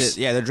drifters? transit.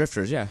 Yeah, they're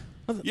drifters. Yeah.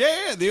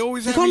 Yeah, they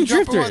always have call me them drop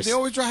them off. drifters. They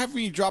always have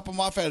me drop them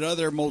off at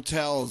other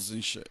motels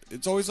and shit.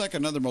 It's always like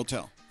another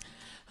motel.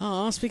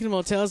 Oh, speaking of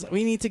motels,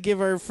 we need to give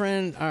our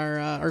friend,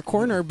 our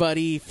corner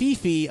buddy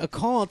Fifi, a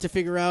call to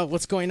figure out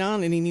what's going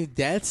on. Any new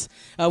deaths?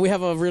 We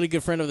have a really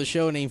good friend of the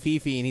show named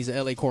Fifi, and he's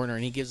a LA corner,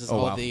 and he gives us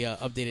all wow. the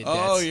updated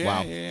deaths. Oh yeah,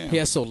 Wow. yeah. He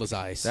has soulless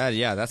eyes.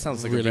 That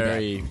sounds like Really a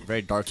very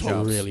very dark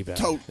job. Really bad.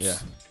 Totes. Yeah.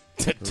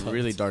 Totes.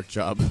 Really dark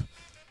job.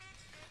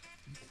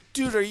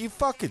 Dude, are you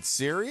fucking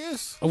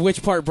serious?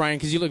 Which part, Brian?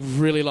 Because you look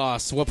really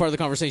lost. What part of the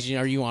conversation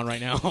are you on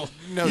right now?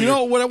 No, You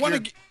know what I want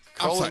you're to?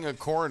 calling a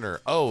coroner.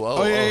 Oh,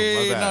 Oh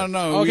yeah, my bad.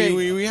 no. Okay.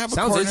 We have a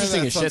Sounds corner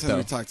interesting that's as shit, something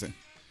we though. talked to.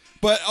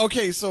 But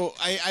okay, so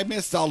I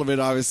missed all of it,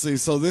 obviously.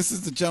 So this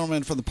is the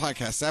gentleman from the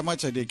podcast. That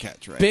much I did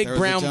catch, right? Big There was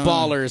a brown gentleman-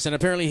 ballers, and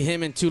apparently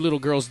him and 2 little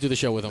girls do the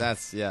show with him.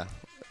 That's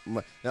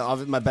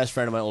my best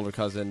friend and my older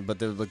cousin, but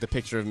they're like the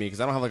picture of me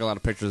because I don't have like a lot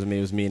of pictures of me.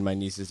 It was me and my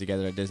nieces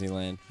together at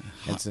Disneyland,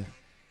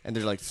 and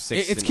they're like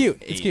 6. It's and cute.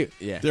 8. It's cute.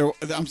 Yeah,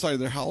 I'm sorry,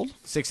 they're how old?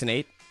 6 and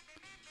 8.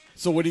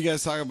 So what do you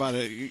guys talk about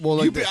it? Well,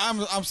 like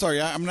I'm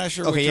sorry, I'm not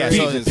sure. Okay, what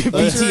yeah. your So age is.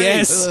 What's your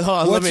age? BTS. Hold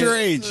on, What's let me- your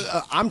age?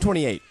 I'm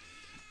 28.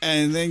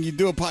 And then you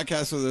do a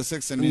podcast with a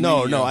 6 and an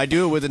No, 8. I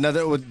do it with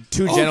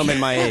 2 gentlemen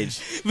my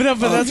age. But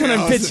that's what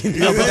I'm pitching.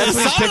 No, but That's it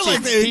what he's sounded pitching.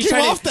 like that. It He's came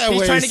trying off that he's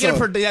way. trying to get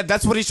so- yeah,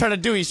 that's what he's trying to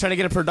do. He's trying to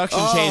get a production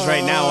change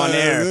right now on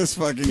air. This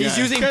fucking He's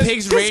guy. using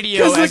Pigs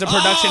Radio as a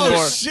production oh,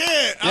 board.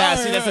 shit. Yeah, All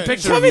see, that's a right.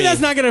 picture Tell of me me.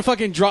 that's not gonna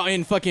fucking draw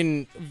in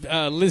fucking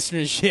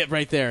listenership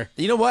right there.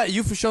 You know what?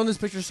 You've shown this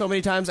picture so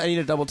many times. I need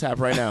a double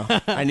tap right now.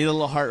 I need a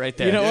little heart right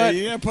there. You know Yeah, what?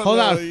 you gotta put Hold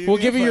the- on. you We'll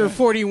gotta give you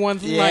put your 41th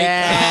Yeah. like.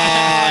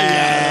 Yeah.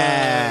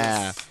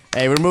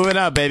 Hey, we're moving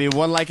up, baby.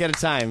 One like at a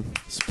time.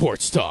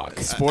 Sports talk.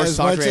 Sports as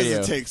talk much radio.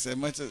 as it takes. As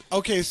much as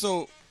okay,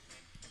 so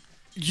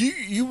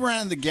you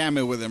ran the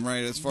gamut with him,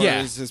 right? As far Yeah.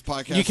 as his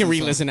podcast, You can and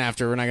re-listen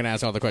after. We're not gonna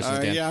ask all the questions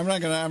stuff. again. Yeah, I'm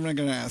not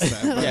gonna ask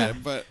that. But, Yeah.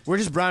 but We're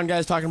just brown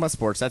guys talking about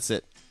sports. That's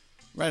it.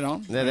 right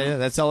on.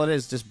 That's all it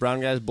is. Just brown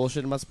guys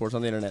bullshitting about sports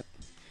on the internet.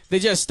 They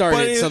just started,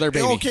 But so they're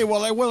baby. okay,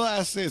 well, I will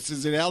ask this: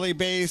 is it LA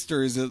based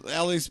or is it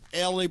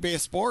LA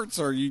based sports,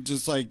 or are you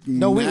just like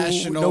national? we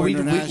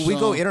international?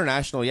 go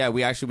international. Yeah,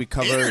 we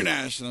cover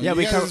international. Yeah, you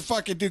we guys cover.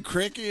 fucking do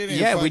cricket. And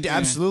Yeah, we fucking, do,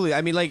 absolutely.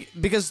 I mean, like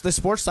because the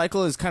sports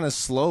cycle is kind of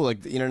slow.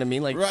 Like you know what I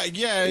mean? Like Right?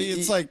 Yeah,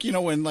 it's like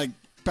when like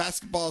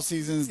basketball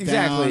season's down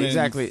exactly, and-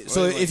 exactly.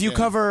 So like, if you yeah.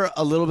 cover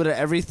a little bit of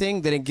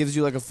everything, then it gives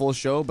you like a full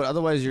show. But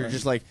otherwise, you're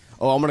just like,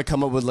 oh, I'm gonna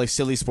come up with like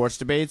silly sports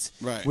debates,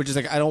 Right. Which is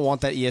like I don't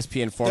want that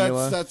ESPN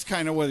formula. That's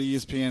kind of what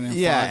ESPN and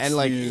yeah, Fox and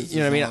like News you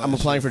know what I mean. and all I'm that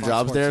applying shit. for Fox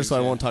jobs Sports there, News, so I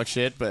yeah. won't talk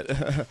shit.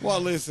 But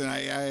Well, listen,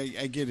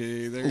 I get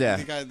it.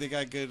 Yeah. They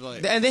got good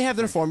like. and they have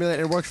their formula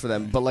and it works for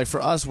them. But like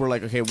for us, we're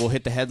like, okay, we'll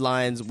hit the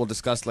headlines, we'll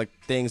discuss like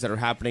things that are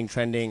happening,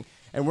 trending,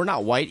 and we're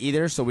not white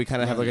either, so we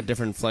kind of have like a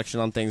different inflection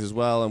on things as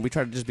well. And we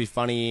try to just be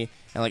funny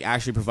and like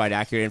actually provide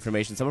accurate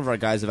information. Some of our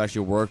guys have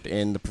actually worked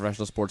in the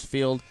professional sports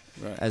field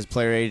Right. as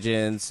player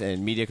agents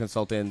and media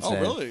consultants. Oh,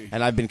 and, really?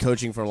 And I've been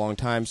coaching for a long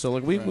time, so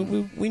like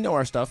we know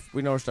our stuff.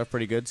 We know our stuff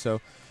pretty good.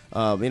 So.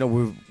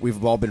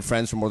 We've all been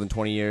friends for more than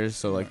 20 years,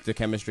 so like the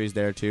chemistry's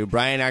there too.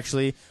 Brian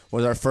actually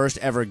was our first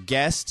ever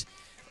guest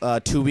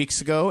 2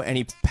 weeks ago, and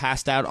he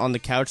passed out on the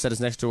couch that is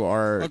next to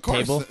our Of course,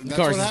 table. that's Of course,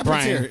 what it's happens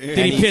Brian. here.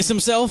 Did he piss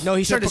himself? No,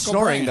 he started Typical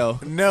snoring Brian.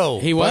 though. No.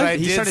 He what? but I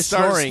He did started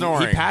start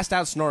snoring. He passed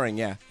out snoring.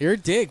 Yeah. You're a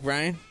dick,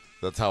 Brian.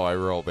 That's how I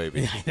roll,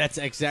 baby. That's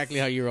exactly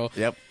how you roll.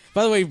 Yep.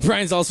 By the way,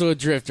 Brian's also a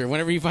drifter.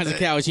 Whenever he finds a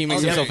couch, he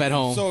makes Okay, himself at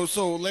home.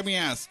 So let me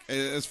ask.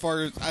 As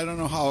far as I don't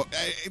know how.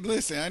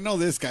 Listen, I know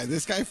this guy.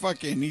 This guy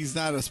fucking. He's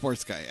not a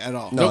sports guy at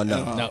all. No, At no,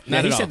 all. no, Yeah,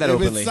 not he at said all. that If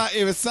openly.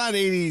 it's not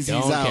 80s, he's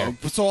Don't out.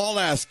 care. So I'll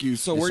ask you.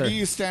 So Yes, where sir. do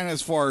you stand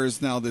as far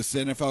as now this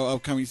NFL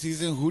upcoming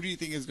season? Who do you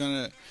think is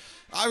gonna?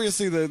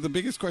 Obviously, the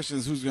biggest question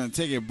is who's going to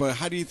take it. But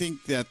how do you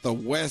think that the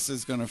West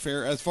is going to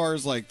fare as far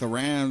as like the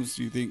Rams?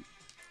 Do you think?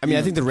 I mean,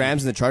 I think the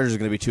Rams and the Chargers are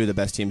going to be two of the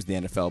best teams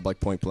in the NFL,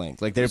 like point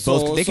blank. Like they're So-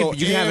 both. They so can.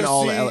 You can have an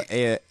all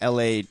AFC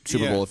LA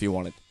Super Yeah. Bowl if you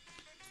wanted.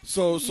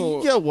 So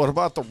Yeah, what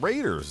about the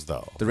Raiders,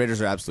 though? The Raiders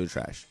are absolute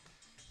trash.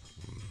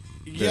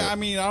 yeah. I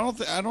mean,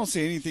 I don't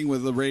see anything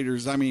with the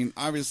Raiders. I mean,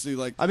 obviously,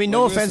 like. I mean,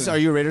 no like, offense. listen. Are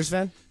you a Raiders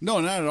fan? No,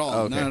 not at all.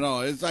 Okay. Not at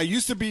all. I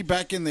used to be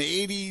back in the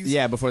 80s.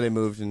 Yeah, before they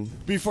moved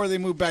and. Before they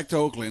moved back to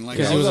Oakland, like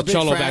 'Cause I he was a big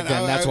cholo fan. back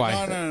then, that's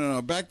why.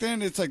 No. Back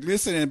then, it's like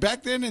listen, and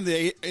back then in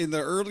the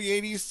early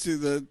 '80s to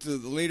the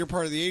later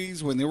part of the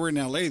 '80s when they were in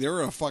LA, they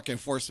were a fucking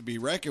force to be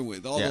reckoned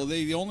with. Although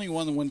Yeah. they only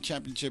won the one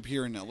championship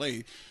here in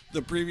LA.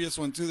 The previous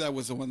one too, that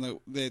was the one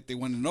that they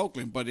won in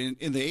Oakland. But in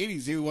the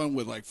 '80s, they won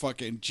with like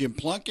fucking Jim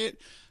Plunkett.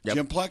 Yep.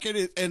 Jim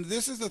Plunkett, and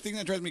this is the thing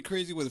that drives me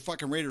crazy with the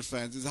fucking Raiders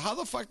fans is how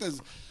the fuck does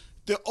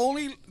the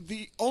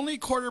only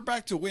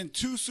quarterback to win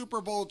 2 Super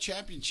Bowl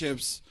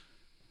championships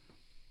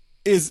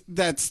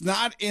that's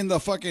not in the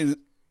fucking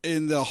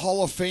in the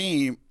Hall of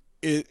Fame.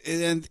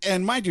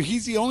 And mind you,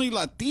 he's the only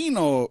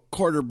Latino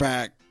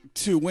quarterback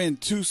to win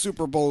 2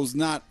 Super Bowls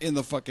not in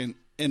the fucking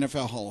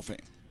NFL Hall of Fame.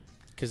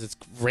 Because it's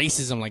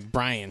racism, like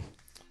Brian.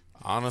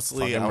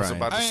 Honestly, Fucking I was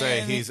Brian. about to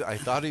say I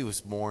thought he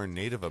was more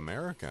Native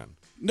American.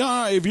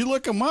 No, if you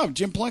look him up,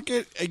 Jim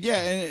Plunkett,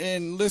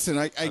 and listen,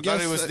 I I guess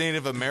thought he was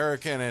Native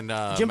American and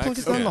Jim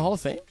Plunkett's not in the Mexican. Hall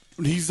of Fame.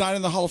 he's not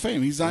in the Hall of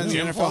Fame. He's not in the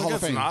Jim NFL Hall of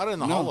Plunkett's Fame. not in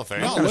the Hall of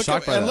Fame? No, I'm kinda look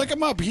shocked by and that. look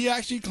him up. He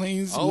actually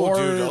cleans Oh, more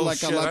dude. Oh, like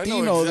shit. a I know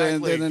Latino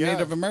exactly. than a Yeah.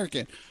 Native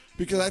American.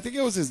 Because I think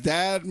it was his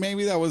dad.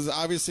 Maybe that was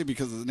obviously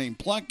because of the name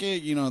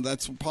Plunkett. You know,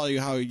 that's probably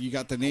how you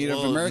got the Native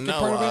American no,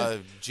 part of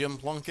it. Jim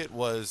Plunkett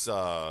was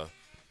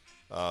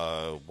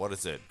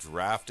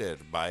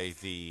drafted by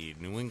the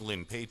New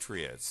England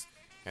Patriots,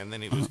 and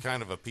then he was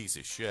kind of a piece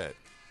of shit,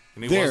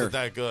 and he There. wasn't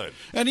that good.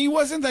 And he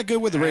wasn't that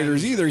good with the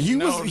Raiders either. He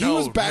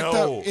was backed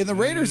no, up in the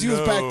Raiders. He was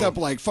backed no. up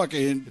like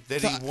fucking Then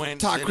he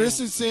went. Todd then he-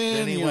 Christensen.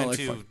 Then he you know, went like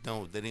to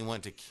fuck- Then he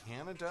went to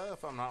Canada,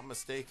 if I'm not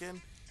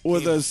mistaken.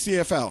 with Came- the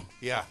CFL,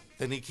 Yeah.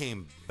 Then he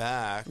came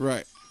back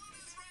right?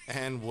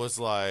 and was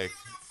like,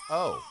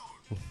 "Oh,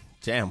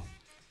 Damn.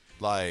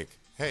 like,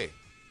 hey,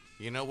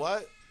 you know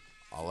what?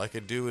 All I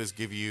could do is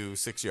give you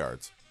 6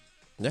 yards."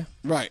 Yeah.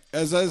 Right.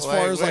 As Wait,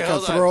 far as like a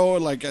hold on. throw,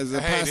 like as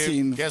a Hey,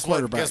 passing dude, guess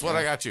quarterback. what? Guess what?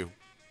 I got you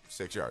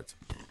 6 yards.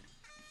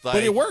 Like,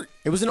 But it worked.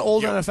 It was an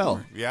old Yeah.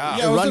 NFL. Yeah.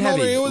 Yeah, it was run an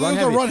heavy. older- it was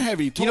a run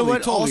heavy. You know Totally,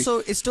 what? totally. Also,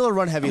 it's still a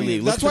run heavy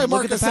league. That's why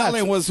Marcus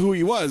Allen was who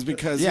he was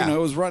because Yeah. you know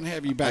it was run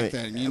heavy back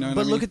then. You know, what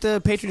but I mean? look at the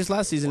Patriots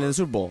last season in the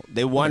Super Bowl.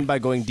 They won by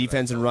going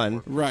defense and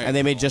run, Right. And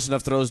they made just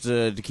enough throws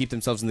to keep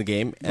themselves in the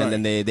game, and Right.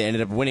 then they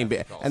ended up winning.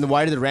 And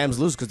why did the Rams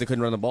lose? Because they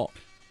couldn't run the ball.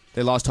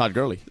 They lost Todd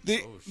Gurley.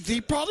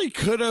 They probably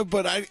could have,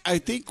 but I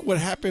think what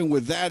happened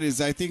with that is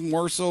I think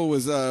more so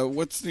was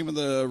what's the name of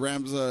the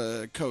Rams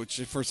coach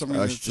for some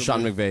reason?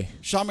 Sean McVay.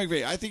 Sean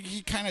McVay. I think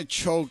he kind of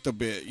choked a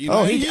bit. You know,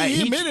 Oh, he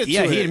he admitted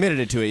yeah, to it. he admitted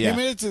it to it, yeah. He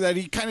admitted to that.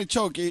 He kind of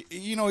choked.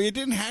 You know, it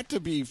didn't have to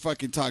be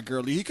fucking Todd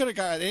Gurley. He could have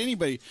got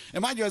anybody.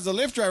 And mind you, as a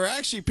Lyft driver, I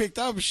actually picked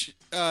up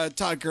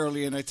Todd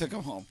Gurley and I took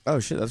him home.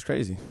 Oh shit, that's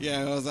crazy.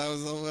 Yeah, I was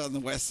over on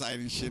the west side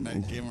and shit, and I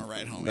gave him a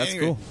ride home. That's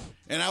Anyway, cool.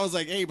 And I was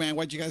like, "Hey, man,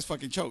 why'd you guys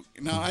fucking choke?"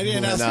 No, I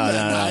didn't ask No, him that.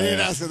 no, No, I no, didn't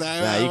no. ask him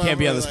that. Nah, you can't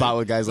be on the spot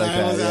with guys like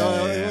that. It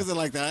Yeah. wasn't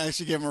like that. I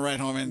actually gave him a ride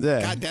home, and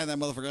Yeah. goddamn, that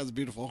motherfucker has a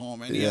beautiful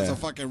home, and he has Yeah. a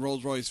fucking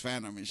Rolls Royce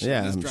Phantom and shit Yeah,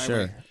 in his I'm driveway.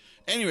 sure.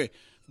 Anyway,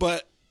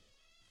 but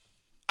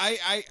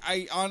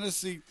I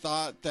honestly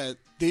thought that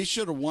they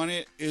should have won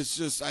it. It's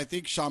just I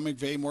think Sean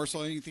McVay more so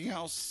than anything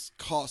else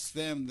cost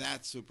them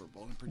that Super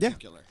Bowl in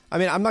particular. I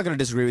mean, I'm not going to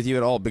disagree with you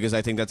at all because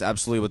I think that's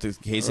absolutely what the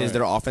case is. Right.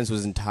 Their offense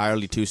was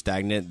entirely too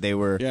stagnant.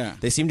 Yeah.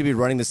 They seemed to be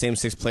running the same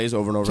 6 plays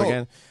over and over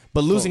again.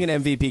 But losing an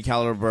MVP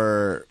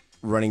caliber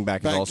running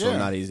back is also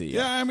not easy.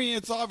 Yeah, I mean,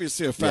 it's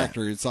obviously a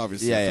factor. It's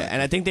obviously a Yeah, factor.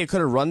 and I think they could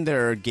have run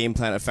their game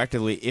plan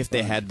effectively if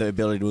they had the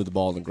ability to move the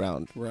ball on the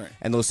ground. Right.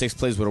 And those 6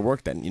 plays would have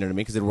worked then, you know what I mean?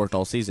 Because it worked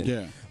all season.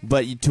 Yeah.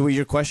 But to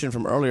your question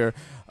from earlier,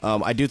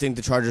 I do think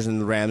the Chargers and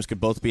the Rams could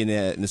both be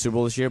in the Super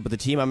Bowl this year, but the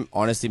team I'm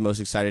honestly most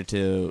excited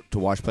to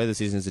watch play this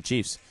season is the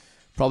Chiefs.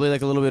 Probably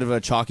like a little bit of a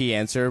chalky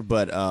answer,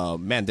 but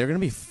man, they're gonna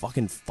be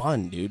fucking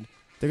fun, dude.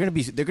 They're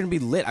gonna be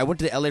lit. I went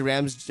to the LA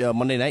Rams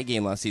Monday night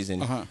game last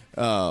season.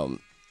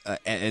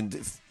 And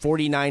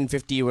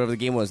 49-50 or whatever the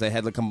game was, they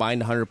had like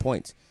combined 100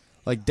 points.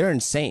 Like they're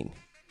insane.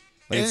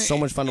 Like it's so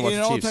much fun to watch It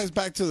the all Chiefs. ties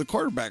back to the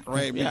quarterback,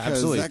 right? Yeah, Because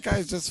absolutely. that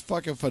guy's just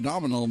fucking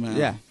phenomenal, man.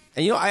 Yeah.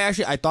 And you know, I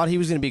thought he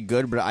was going to be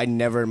good, but I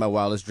never in my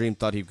wildest dream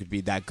thought he could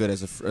be that good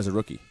as a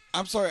rookie.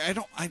 I'm sorry,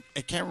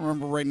 I can't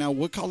remember right now.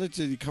 What college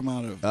did he come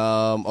out of?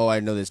 I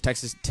know this.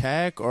 Texas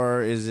Tech,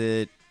 or is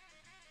it?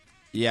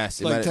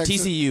 Yes, it Like might-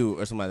 Texas- TCU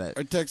or something like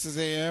that. Or Texas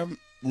A&M?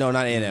 No,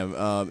 not A&M.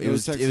 It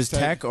was Texas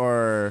Tech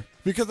or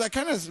Because I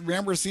kind of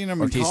remember seeing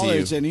him Or in TCU.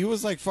 college, and he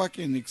was like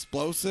fucking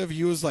explosive.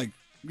 He was like,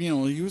 he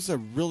was a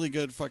really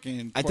good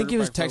fucking. I think it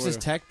was quarterback Texas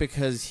player. Tech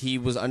because he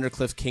was under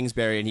Cliff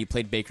Kingsbury and he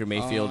played Baker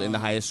Mayfield in the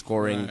highest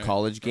scoring right,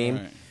 college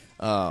game.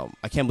 right.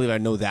 I can't believe I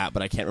know that,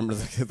 but I can't remember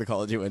the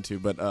college he went to.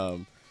 But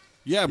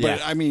Yeah, but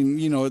Yeah. I mean,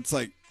 it's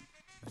like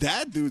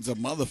that dude's a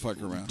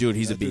motherfucker, man. dude,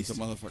 he's a That dude's beast.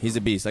 motherfucker. He's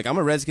a beast. Like I'm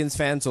a Redskins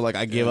fan, so like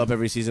I give up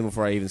every season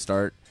before I even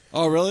start.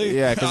 Oh, really?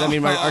 Yeah, because I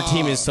mean, our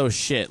team is so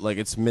shit. Like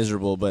it's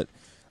miserable, but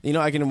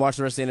I can watch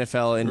the rest of the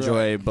NFL,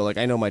 enjoy. But like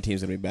I know my team's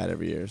gonna be bad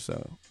every year,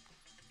 so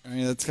I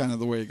mean, that's kind of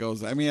the way it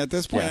goes. I mean, at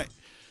this point,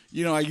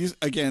 Yeah. I used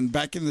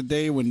back in the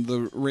day when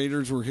the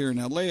Raiders were here in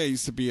LA. I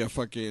used to be a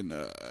fucking,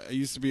 I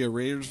used to be a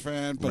Raiders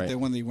fan. But Right. then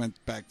when they went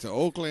back to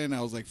Oakland,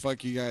 I was like,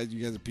 "Fuck you guys!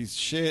 You guys are a piece of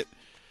shit."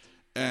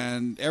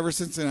 And ever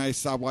since then, I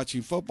stopped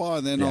watching football.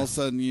 And then all of a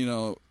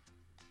sudden,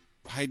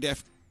 high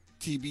def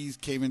TVs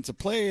came into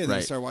play, and I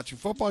Right. started watching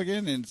football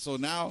again. And so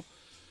now,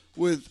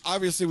 with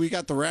obviously we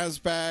got the Rams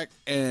back,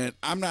 and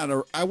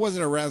I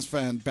wasn't a Rams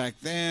fan back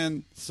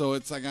then, so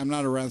it's like I'm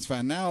not a Rams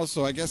fan now.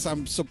 So I guess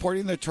I'm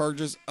supporting the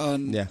Chargers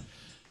yeah.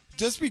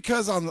 just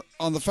because on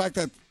the fact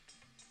that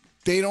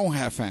they don't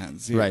have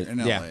fans here Right. in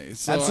LA. Yeah.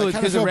 So Absolutely. I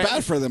kind of feel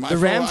bad for them. The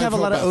Rams have a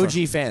lot of OG.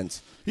 OG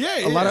fans.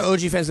 Yeah, A lot of yeah.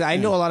 OG fans. I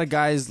know a lot of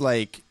guys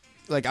like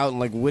like out in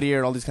like Whittier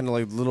and all these kind of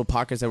like little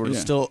pockets that were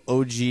still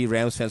OG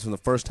Rams fans from the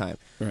first time.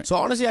 Right. So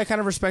honestly, I kind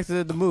of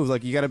respected the move.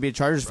 Like you got to be a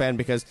Chargers fan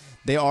because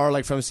they are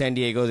like from San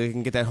Diego. They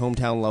can get that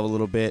hometown love a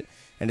little bit,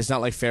 and it's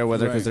not like fair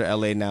weather because they're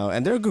LA now,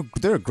 and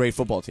they're a great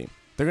football team.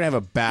 They're gonna have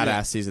a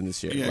badass season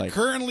this year. Yeah, like,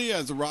 currently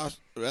as the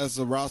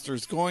roster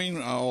is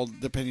going, all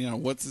depending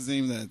on what's his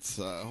name that's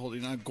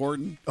holding on,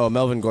 Gordon. Oh,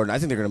 Melvin Gordon. I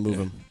think they're gonna move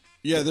him.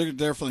 Yeah, they're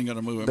definitely going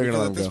to move him. They're gonna Because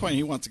let at him this go. point,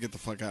 he wants to get the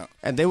fuck out.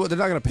 And they're not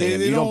gonna pay him.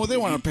 They You don't. They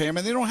want to pay him,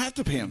 and they don't have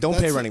to pay him. Don't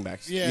That's pay it. running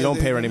backs. Yeah, you don't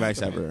they pay running have backs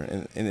to pay ever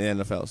him. in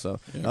the NFL. So,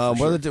 Yeah,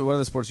 what are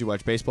the sports you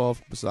watch? Baseball,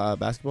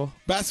 basketball.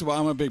 Basketball.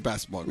 I'm a big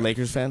basketball guy.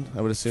 Lakers fan,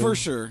 I would assume. For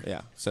sure.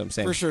 Yeah, so I'm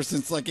saying. For sure,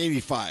 since like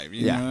 '85.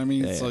 You know what I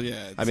mean? So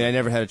yeah. I mean, I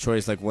never had a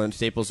choice. Like when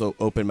Staples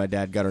opened, my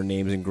dad got our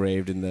names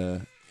engraved in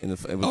the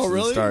Oh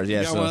really? the stars. Yeah,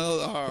 You got so one of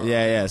those? Oh.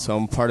 yeah. So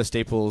I'm part of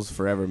Staples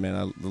forever,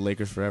 man. The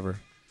Lakers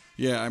forever.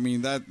 Yeah, I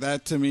mean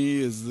that to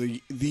me is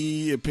the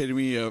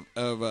epitome of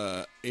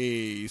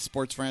a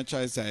sports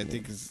franchise that I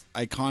think is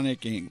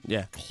iconic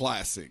and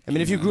classic. I mean,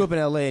 if you grew up in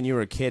LA and you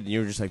were a kid and you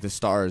were just like the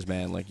stars,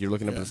 man, like you're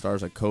looking up at the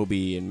stars like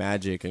Kobe and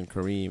Magic and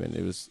Kareem, and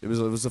it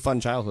was a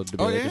fun childhood to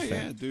be a Lakers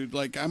fan. Yeah, dude.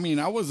 Like, I mean,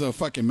 I was a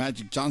fucking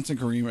Magic Johnson,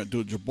 Kareem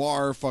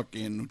Abdul-Jabbar,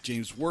 fucking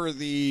James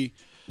Worthy,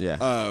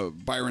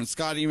 Byron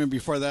Scott. Even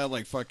before that,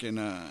 like fucking.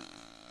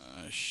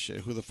 Shit,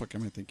 who the fuck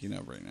am I thinking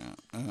of right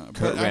now?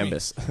 Kurt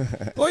Rambis.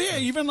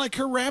 Even like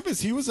Kurt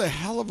Rambis, he was a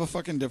hell of a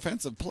fucking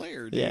defensive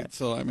player, dude. Yeah.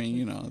 So I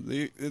mean,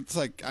 it's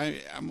like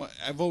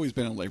I've always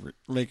been a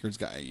Lakers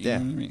guy. You know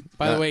what I mean?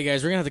 By the way,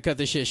 guys, we're gonna have to cut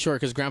this shit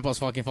short because Grandpa's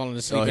fucking falling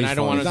asleep, and he's I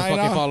don't want him to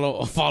falling.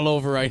 fucking fall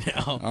over right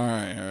now. All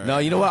right. No,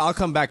 you know what? I'll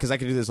come back because I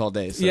can do this all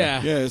day. So.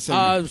 Yeah.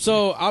 same.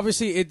 So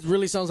obviously, it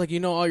really sounds like you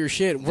know all your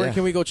shit. Where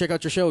can we go check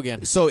out your show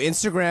again? So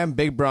Instagram,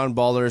 Big Brown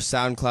Ballers,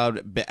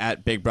 SoundCloud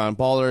at Big Brown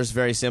Ballers.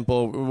 Very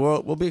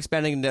simple. We'll be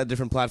expanding into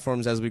different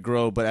platforms as we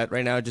grow, but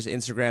right now just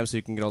Instagram, so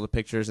you can get all the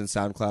pictures, and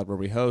SoundCloud where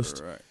we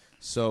host. Right.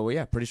 So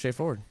yeah, pretty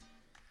straightforward.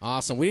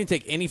 Awesome. We didn't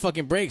take any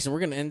fucking breaks, and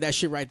we're gonna end that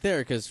shit right there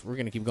because we're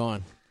gonna keep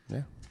going.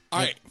 Yeah. All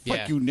right, Yeah.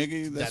 fuck you,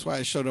 nigga. That's why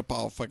I showed up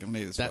all fucking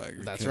late as fuck.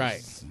 That's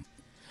right.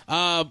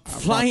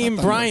 Flying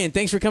Brian,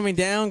 thanks for coming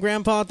down,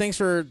 Grandpa. Thanks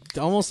for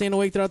almost staying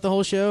awake throughout the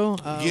whole show.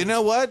 You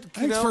know what?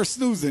 Thanks for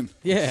snoozing.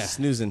 Yeah.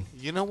 Snoozing.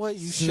 You know what?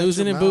 You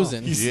Snoozing and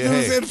boozing. You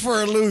snoozing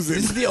for a losing.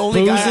 This is the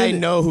only guy I Boozing.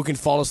 know who can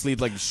fall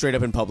asleep like straight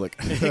up in public.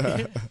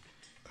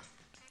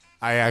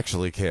 I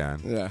actually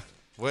can. Yeah.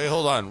 Wait,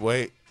 hold on.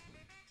 Wait.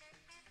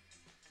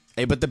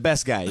 Hey, but the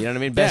best guy, you know what I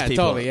mean? Best Yeah,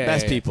 people. totally, yeah,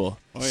 best yeah. people.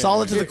 Oh, yeah.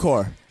 Solid to the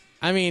core.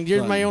 I mean,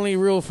 you're my only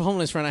real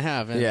homeless friend I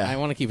have, and Yeah. I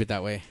want to keep it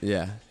that way.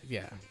 Yeah.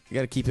 Yeah. You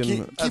got to keep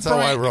him. That's how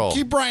I roll.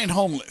 Keep Brian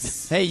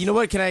homeless. Hey, you know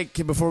what?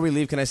 Before we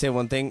leave, can I say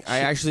one thing? I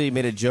actually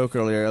made a joke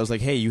earlier. I was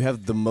like, hey, you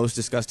have the most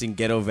disgusting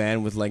ghetto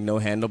van with like no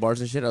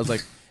handlebars and shit. I was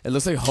like, it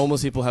looks like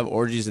homeless people have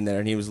orgies in there.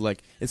 And he was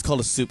like, it's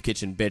called a soup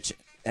kitchen, bitch.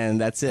 And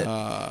that's it.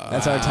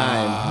 That's our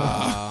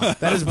time.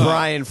 That is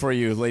Brian for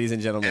you, ladies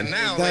and gentlemen.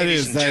 That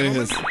is.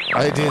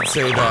 I did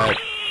say that.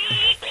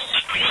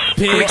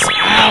 Pigs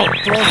out.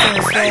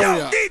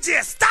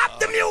 DJ, stop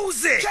the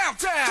music!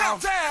 Countdown!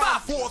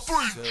 5, 4,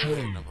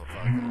 3.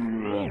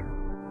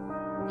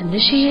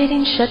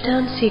 Initiating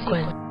shutdown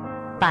sequence.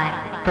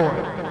 5, 4,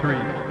 3,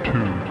 2,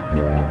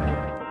 1.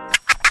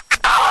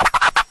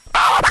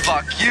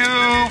 Fuck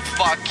you!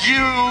 Fuck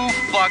you!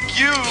 Fuck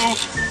you!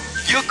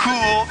 You're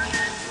cool.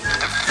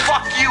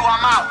 Fuck you!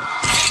 I'm out.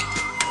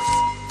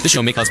 This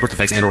show may cause birth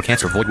defects and or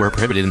cancer. Void where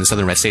prohibited in the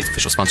Southern Red States.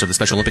 Official sponsor of the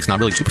Special Olympics. Not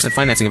really. 2%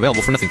 financing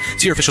available for nothing.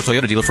 See your official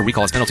Toyota dealer for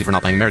recall as penalty for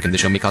not buying American.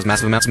 This show may cause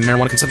massive amounts of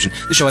marijuana consumption.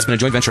 This show has been a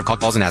joint venture of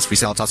cockballs and ass. Free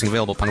salad tossing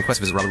available upon request.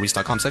 Visit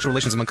robertreese.com. Sexual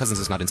relations among cousins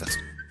is not incest.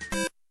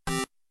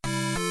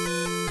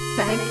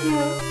 Thank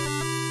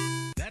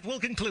you. That will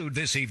conclude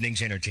this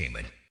evening's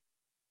entertainment.